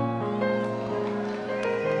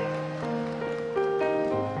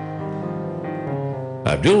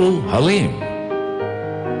 Abdul Halim,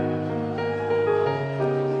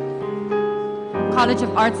 College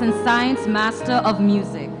of Arts and Science, Master of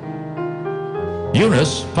Music.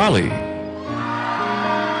 Eunice Polly,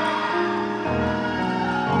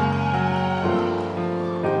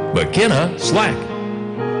 McKenna Slack,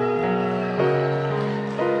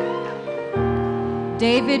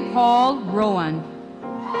 David Paul Rowan,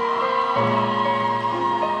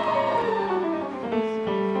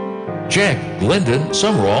 Jack Glendon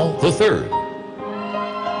Sumrall III,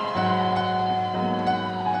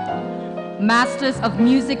 Masters of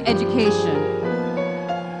Music Education.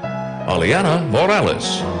 Aliana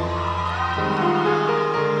Morales,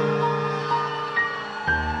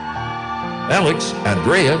 Alex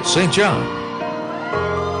Andrea St. John,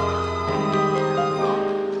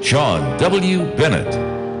 Sean W. Bennett,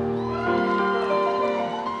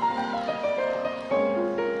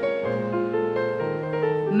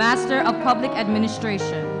 Master of Public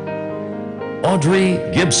Administration. Audrey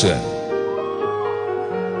Gibson,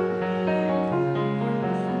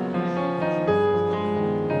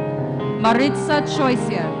 Maritza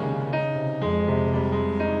Choisia,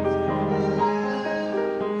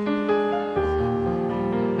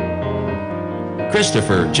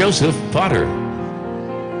 Christopher Joseph Potter,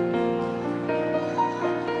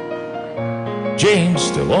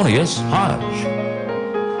 James Thelonious Hodge,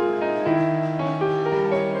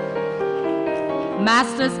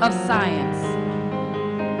 Masters of Science.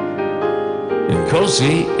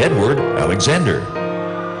 Nkosi Edward Alexander,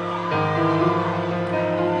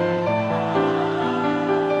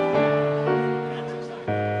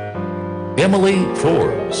 Emily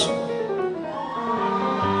Forbes,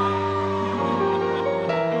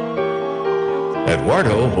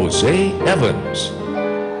 Eduardo Jose Evans,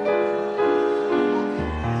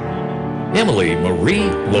 Emily Marie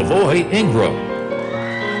Lavoie Ingram,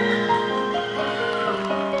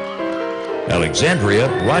 Alexandria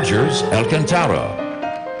Rogers Alcantara,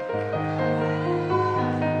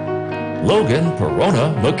 Logan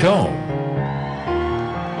Perona McComb,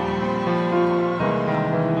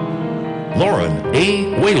 Lauren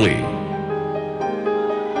A. Whaley,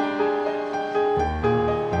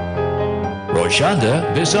 Roshanda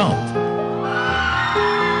Bisant,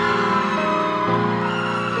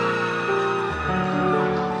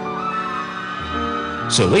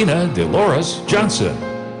 Selena Dolores Johnson,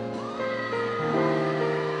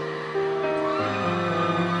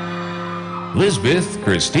 Lisbeth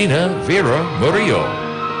Christina Vera Murillo,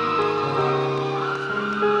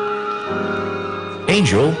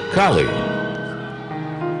 Angel Colley,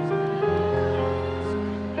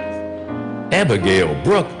 Abigail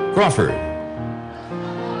Brooke Crawford,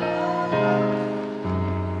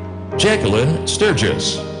 Jacqueline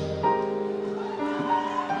Sturgis,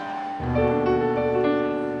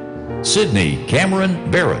 Sydney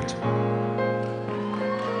Cameron Barrett,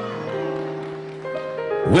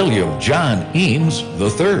 William John Eames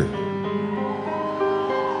III,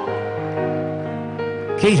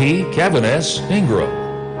 Katie Cavanes Ingram,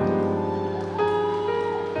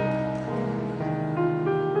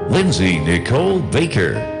 Lindsay Nicole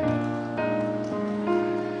Baker,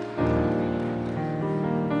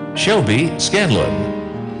 Shelby Scanlon,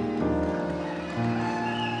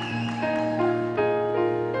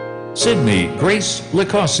 Sydney Grace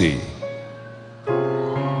Lacosi,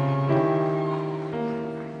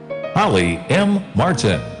 Holly M.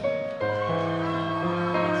 Martin,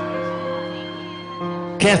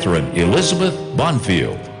 Catherine Elizabeth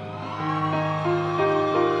Bonfield,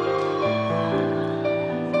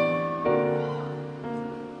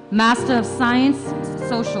 Master of Science,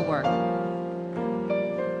 Social Work.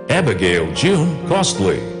 Abigail June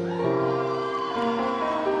Costley,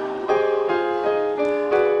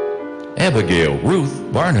 Abigail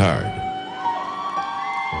Ruth Barnhard,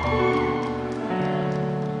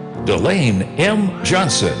 Delane M.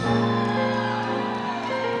 Johnson,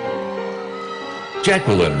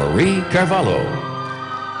 Jacqueline Marie Carvalho,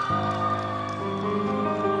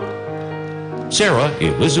 Sarah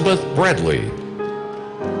Elizabeth Bradley,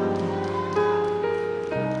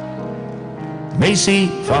 Macy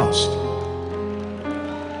Faust,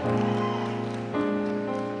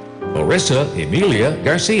 Marissa Emilia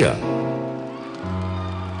Garcia.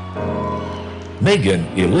 Megan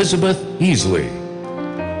Elizabeth Easley.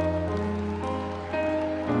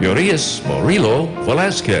 Urias Morillo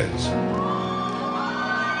Velasquez.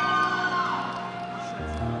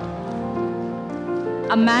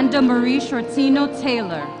 Amanda Marie Shortino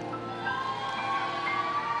Taylor.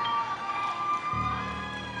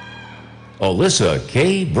 Alyssa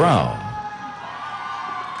K. Brown.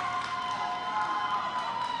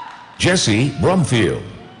 Jesse Brumfield.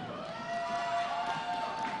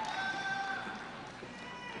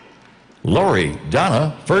 Lori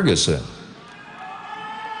Donna Ferguson.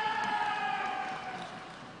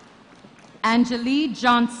 Angelique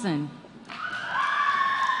Johnson.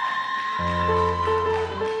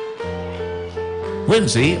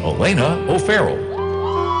 Lindsay Elena O'Farrell.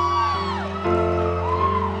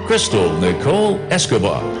 Crystal Nicole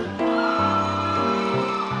Escobar.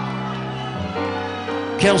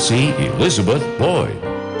 Kelsey Elizabeth Boyd.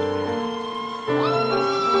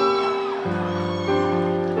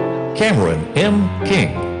 Cameron M.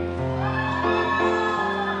 King.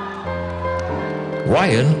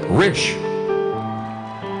 Ryan Rich.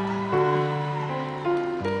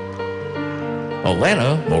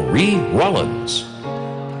 Alana Marie Rollins.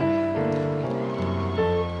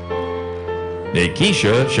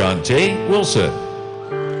 Nikisha Shantae Wilson.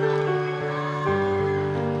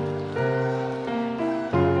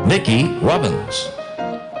 Nikki Robbins.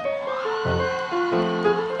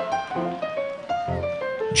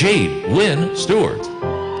 Jade Lynn Stewart.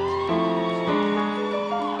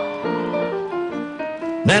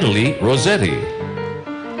 Natalie Rossetti.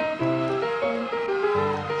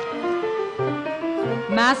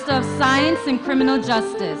 Master of Science in Criminal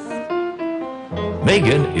Justice.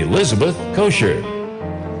 Megan Elizabeth Kosher.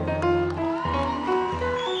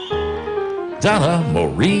 Donna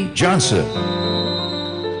Marie Johnson.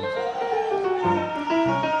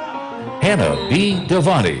 Hannah B.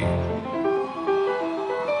 Devani.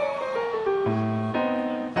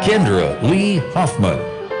 Kendra Lee Hoffman.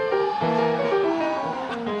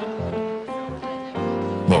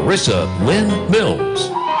 Marissa Lynn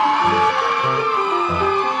Mills.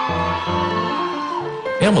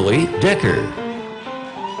 Emily Decker.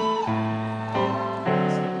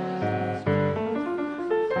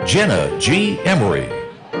 Jenna G. Emery.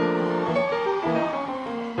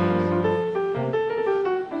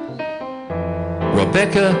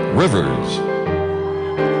 Rebecca Rivers.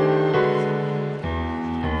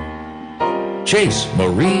 Chase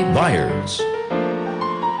Marie Byers.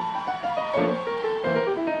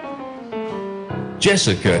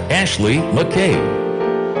 Jessica Ashley McKay.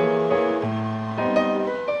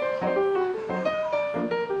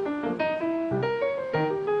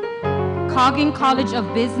 Coggin College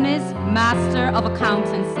of Business, Master of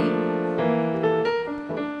Accountancy.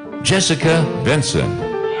 Jessica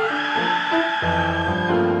Benson.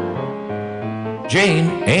 Jane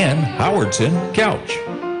Ann Howardson Couch.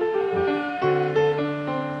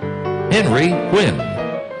 Henry Quinn.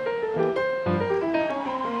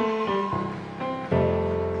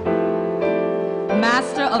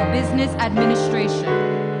 Master of Business Administration.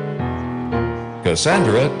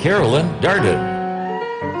 Cassandra Carolyn Darden.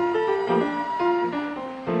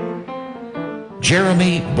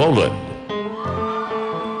 Jeremy Boland.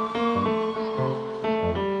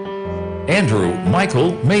 Andrew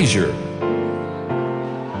Michael Mazier.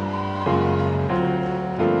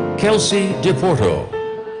 Kelsey DePorto.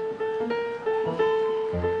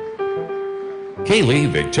 Kaylee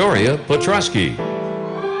Victoria Petrosky.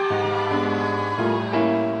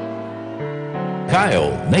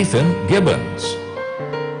 Kyle Nathan Gibbons.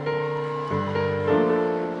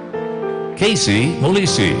 Casey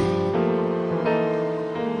Malisi.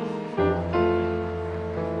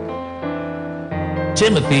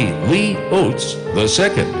 Timothy Lee Oates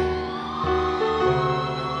II.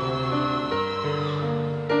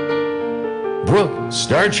 Brooke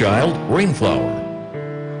Starchild Rainflower.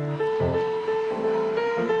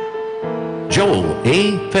 Joel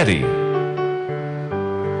A. Petty.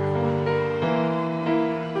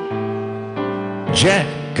 Jack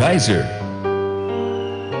Kaiser.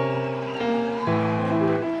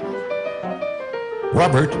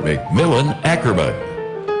 Robert McMillan Ackerman.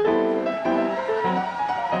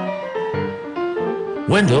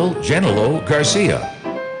 Wendell Genelo Garcia.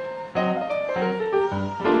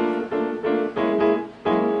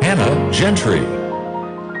 Hannah Gentry.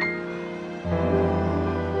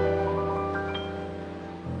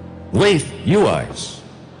 Leif Uice.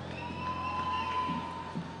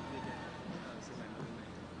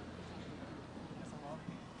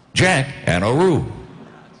 Jack Anaru.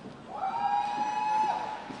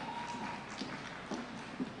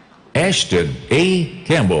 Ashton A.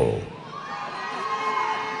 Campbell.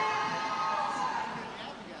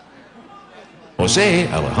 Jose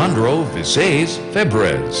Alejandro Vices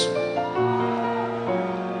Febres.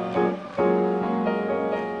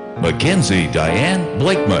 Mackenzie Diane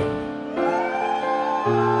Blakeman.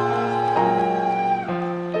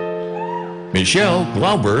 Michelle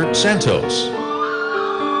Glauber Santos.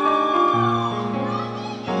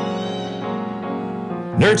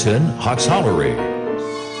 Nerton Hoxhollery.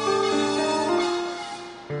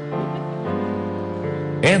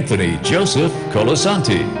 Anthony Joseph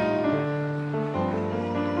Colasanti.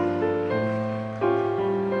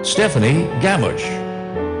 Stephanie Gamush.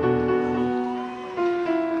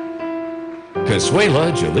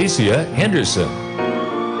 Casuela Jalicia Henderson.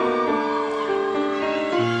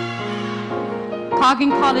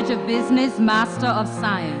 Coggin College of Business, Master of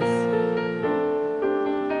Science.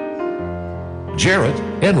 Jarrett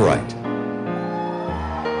Enright.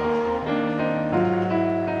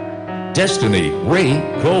 Destiny Ray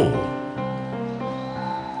Cole.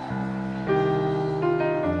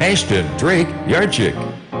 Ashton Drake Yarchik.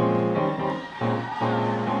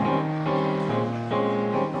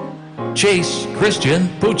 Chase Christian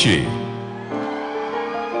Pucci.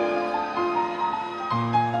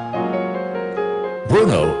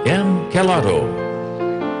 Bruno M. Calato.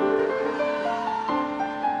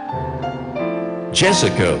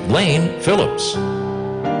 Jessica Lane Phillips.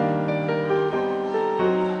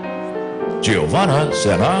 Giovanna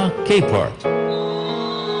Sana Capehart.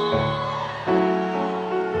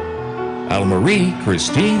 Almarie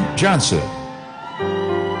Christine Johnson.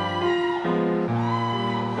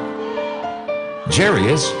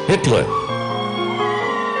 Jarius Hicklin.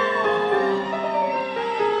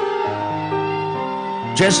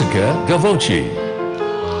 Jessica Gavoci.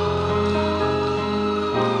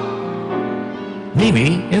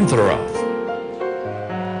 Mimi Inthroth.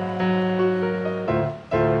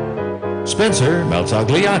 Spencer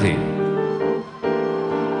Maltagliati.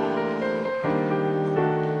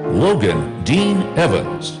 Logan Dean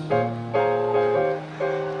Evans.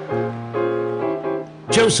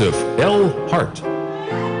 Joseph L. Hart.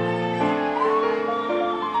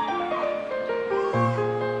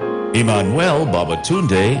 Emmanuel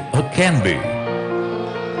Babatunde Akanbi.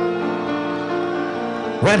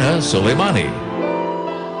 Rena Soleimani.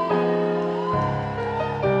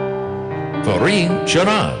 Fareen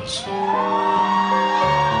Shanaz.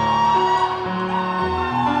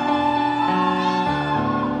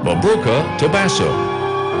 Mabruka Tabasso.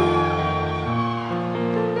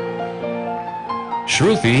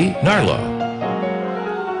 Shruti Narla.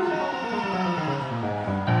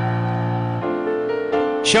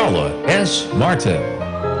 Shala S. Martin.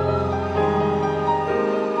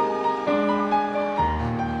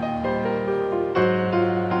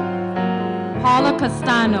 Paula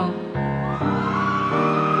Castano.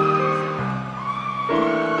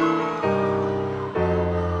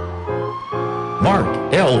 Mark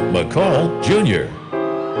L. McCall, Jr.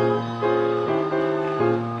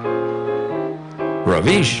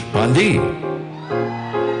 Ravish Pandey.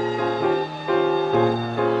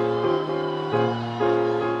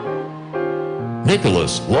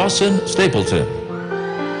 Nicholas Lawson Stapleton.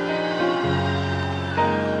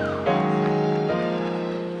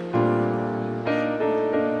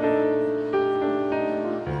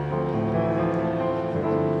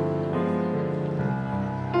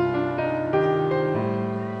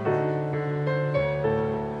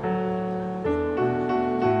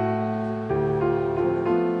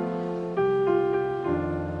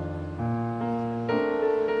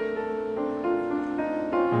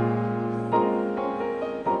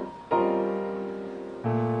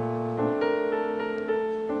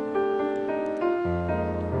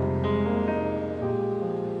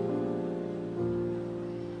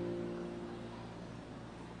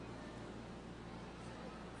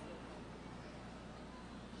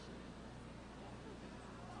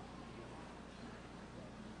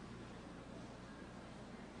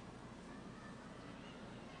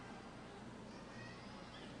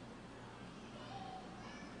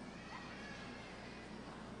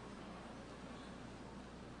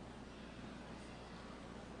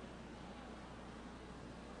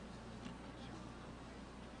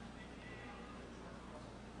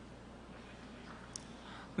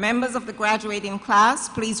 Members of the graduating class,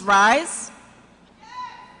 please rise.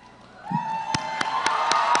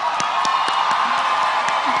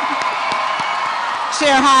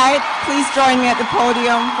 Chair Hyde, please join me at the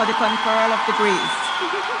podium for the conferral of degrees.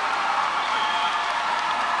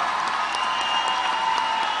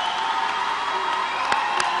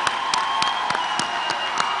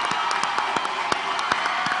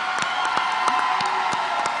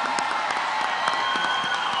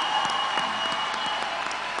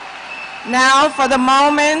 Now for the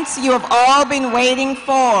moment you have all been waiting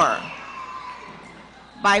for.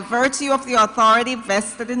 By virtue of the authority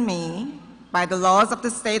vested in me by the laws of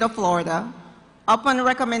the state of Florida, upon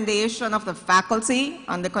recommendation of the faculty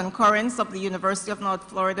and the concurrence of the University of North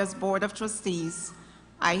Florida's Board of Trustees,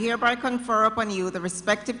 I hereby confer upon you the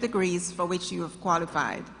respective degrees for which you have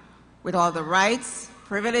qualified, with all the rights,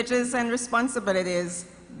 privileges, and responsibilities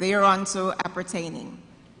thereunto appertaining.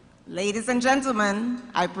 Ladies and gentlemen,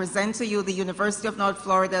 I present to you the University of North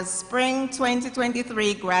Florida's Spring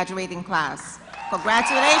 2023 graduating class.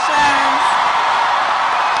 Congratulations!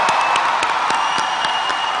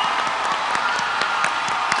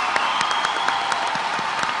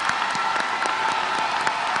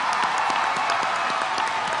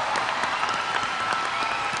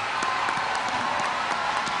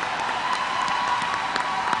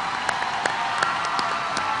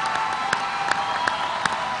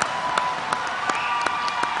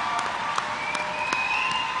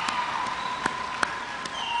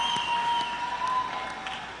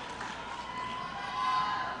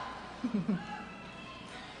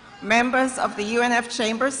 Members of the UNF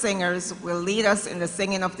Chamber Singers will lead us in the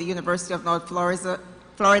singing of the University of North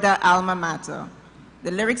Florida alma mater.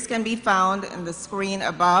 The lyrics can be found in the screen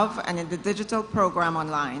above and in the digital program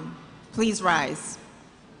online. Please rise.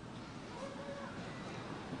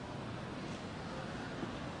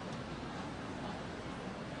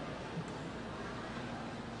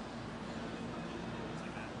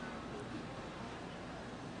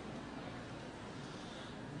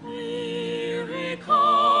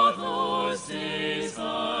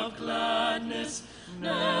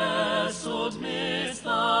 Nestled midst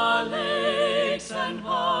the lakes and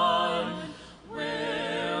pine,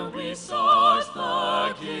 where we sought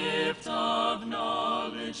the gift of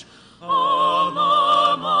knowledge,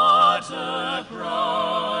 alma mater,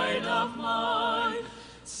 pride of mine.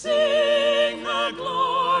 Sing her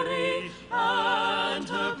glory and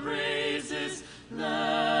her praises,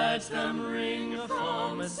 let them ring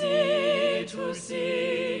from sea to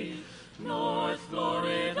sea. North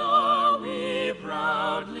Florida we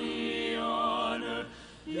proudly honor,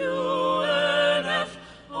 UNF,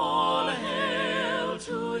 all hail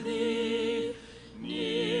to thee.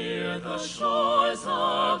 Near the shores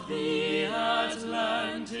of the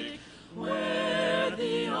Atlantic, where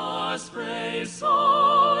the osprey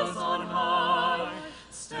soars on high,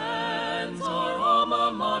 stands our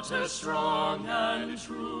alma mater strong and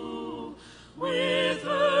true, with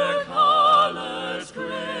her colors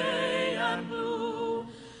gray and blue.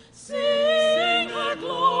 Sing her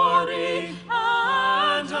glory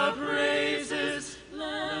and her praises,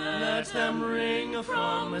 let them ring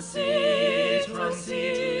from sea to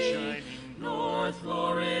sea. North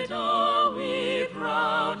Florida we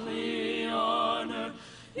proudly honor,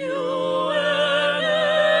 UNF,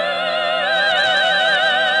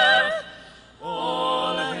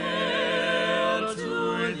 all hail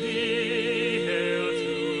to thee, hail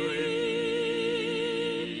to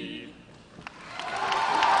thee.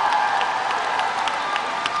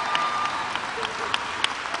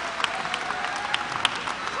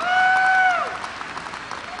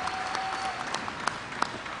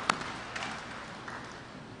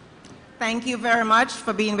 Thank you very much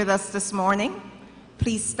for being with us this morning.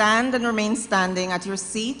 Please stand and remain standing at your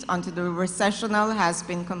seat until the recessional has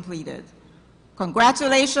been completed.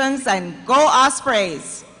 Congratulations and go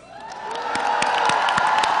Ospreys!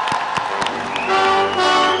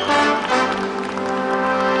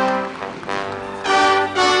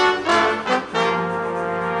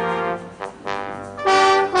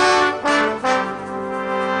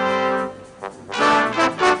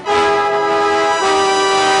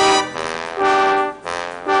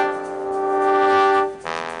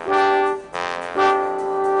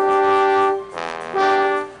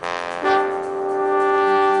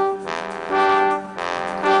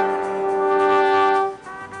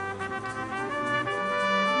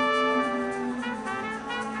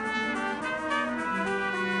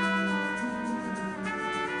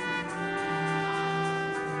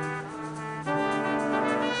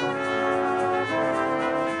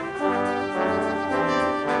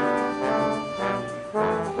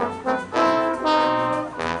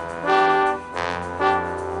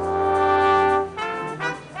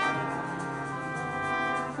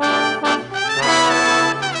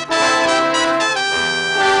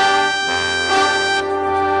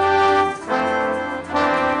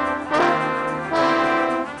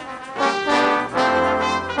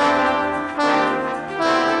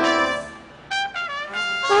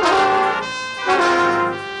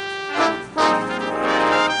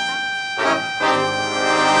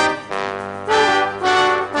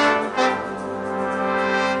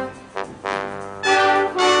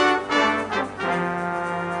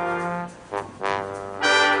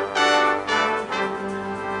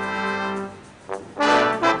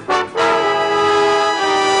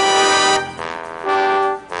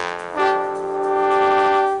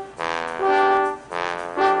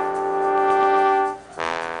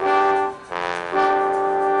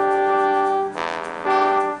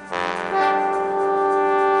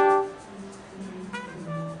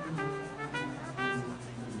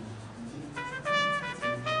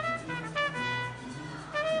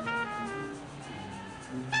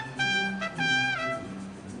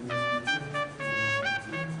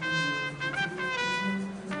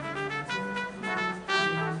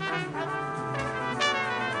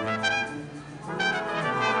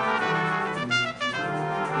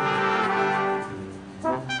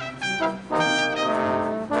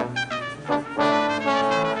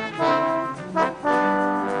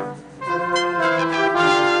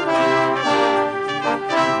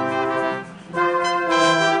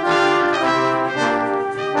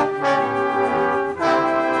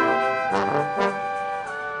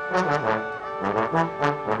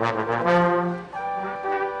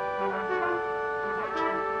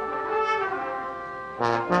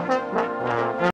 Thank you.